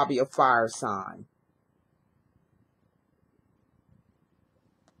y'all is probably a fire sign.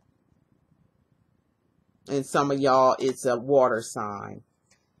 And some of y'all, it's a water sign.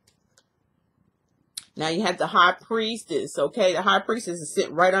 Now you have the High Priestess, okay? The High Priestess is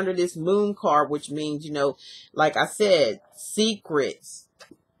sitting right under this moon card, which means, you know, like I said, secrets.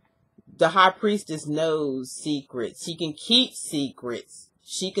 the high priestess knows secrets. She can keep secrets.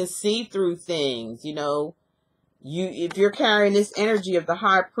 She can see through things, you know. If you're carrying this energy of the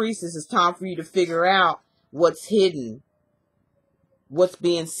high priestess, it's time for you to figure out what's hidden, what's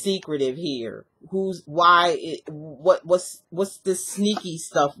being secretive here, what's this sneaky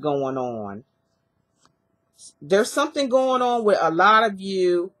stuff going on. There's something going on with a lot of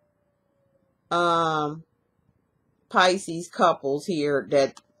you Pisces couples here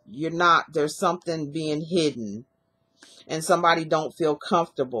that there's something being hidden, and somebody don't feel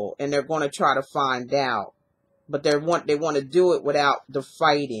comfortable, and they're going to try to find out. But they want to do it without the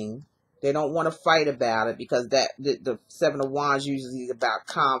fighting. They don't want to fight about it, because the Seven of Wands usually is about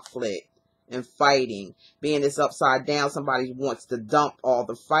conflict and fighting. Being this upside down, somebody wants to dump all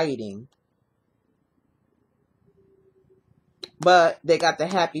the fighting. But they got the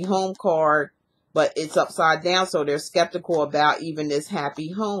happy home card, but it's upside down, so they're skeptical about even this happy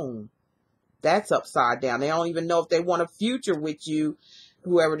home. That's upside down. They don't even know if they want a future with you,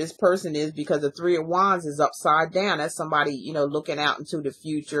 whoever this person is, because the Three of Wands is upside down. That's somebody, you know, looking out into the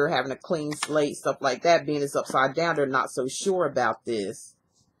future, having a clean slate, stuff like that. Being it's upside down, they're not so sure about this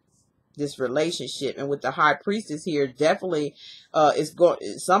relationship. And with the high priestess here, definitely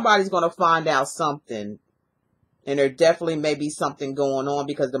somebody's going to find out something. And there definitely may be something going on,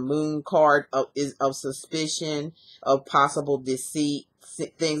 because the moon card is of suspicion, of possible deceit,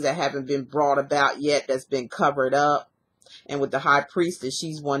 things that haven't been brought about yet, that's been covered up. And with the high priestess,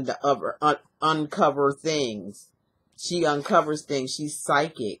 she's one to uncover things. She uncovers things. She's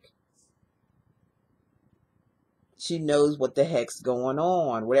psychic. She knows what the heck's going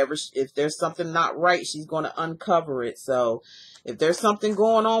on. If there's something not right, she's going to uncover it. So if there's something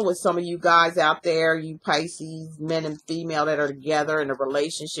going on with some of you guys out there, you Pisces, men and female that are together in a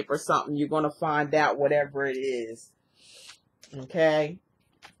relationship or something, you're going to find out whatever it is. Okay?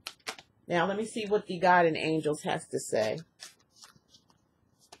 Now, let me see what the guiding angels has to say.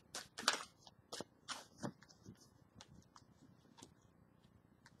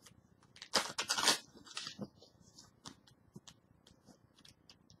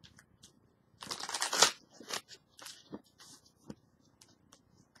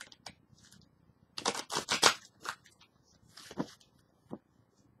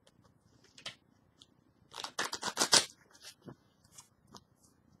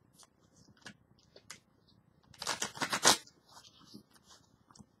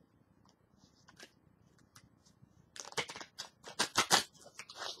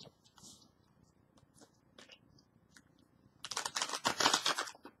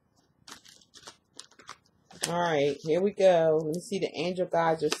 All right, here we go. Let me see the angel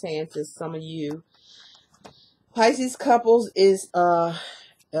guides are saying to some of you Pisces couples is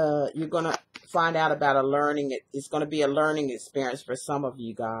you're gonna find out about it's gonna be a learning experience for some of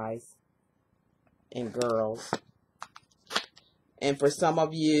you guys and girls. And for some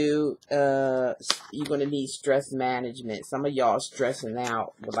of you, you're going to need stress management. Some of y'all stressing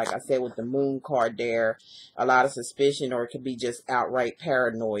out. But like I said, with the moon card there, a lot of suspicion, or it could be just outright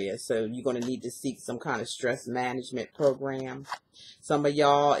paranoia. So you're going to need to seek some kind of stress management program. Some of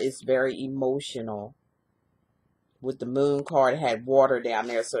y'all is very emotional. With the moon card, it had water down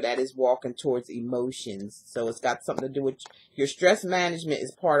there, so that is walking towards emotions. So it's got something to do with your stress management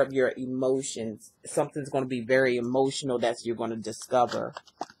is part of your emotions. Something's going to be very emotional that you're going to discover.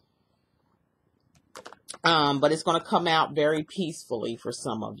 But it's going to come out very peacefully for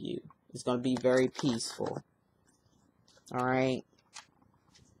some of you. It's going to be very peaceful. All right.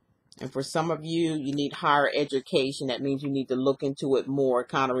 And for some of you, you need higher education. That means you need to look into it more. It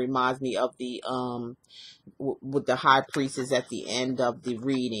kind of reminds me of the with the high priestess at the end of the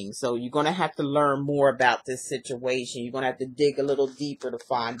reading. So you're going to have to learn more about this situation. You're going to have to dig a little deeper to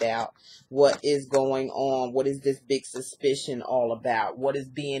find out what is going on. What is this big suspicion all about? What is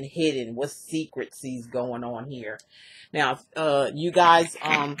being hidden? What secrets is going on here? Now, you guys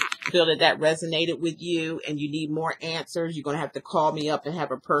feel that resonated with you and you need more answers, you're going to have to call me up and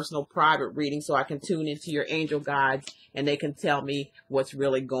have a personal private reading so I can tune into your angel guides and they can tell me what's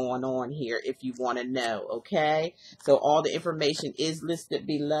really going on here if you want to know, okay? So all the information is listed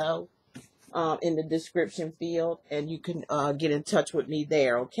below in the description field, and you can get in touch with me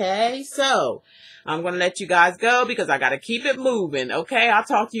there, okay? So I'm going to let you guys go because I got to keep it moving, okay? I'll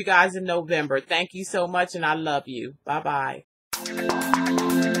talk to you guys in November. Thank you so much, and I love you. Bye-bye.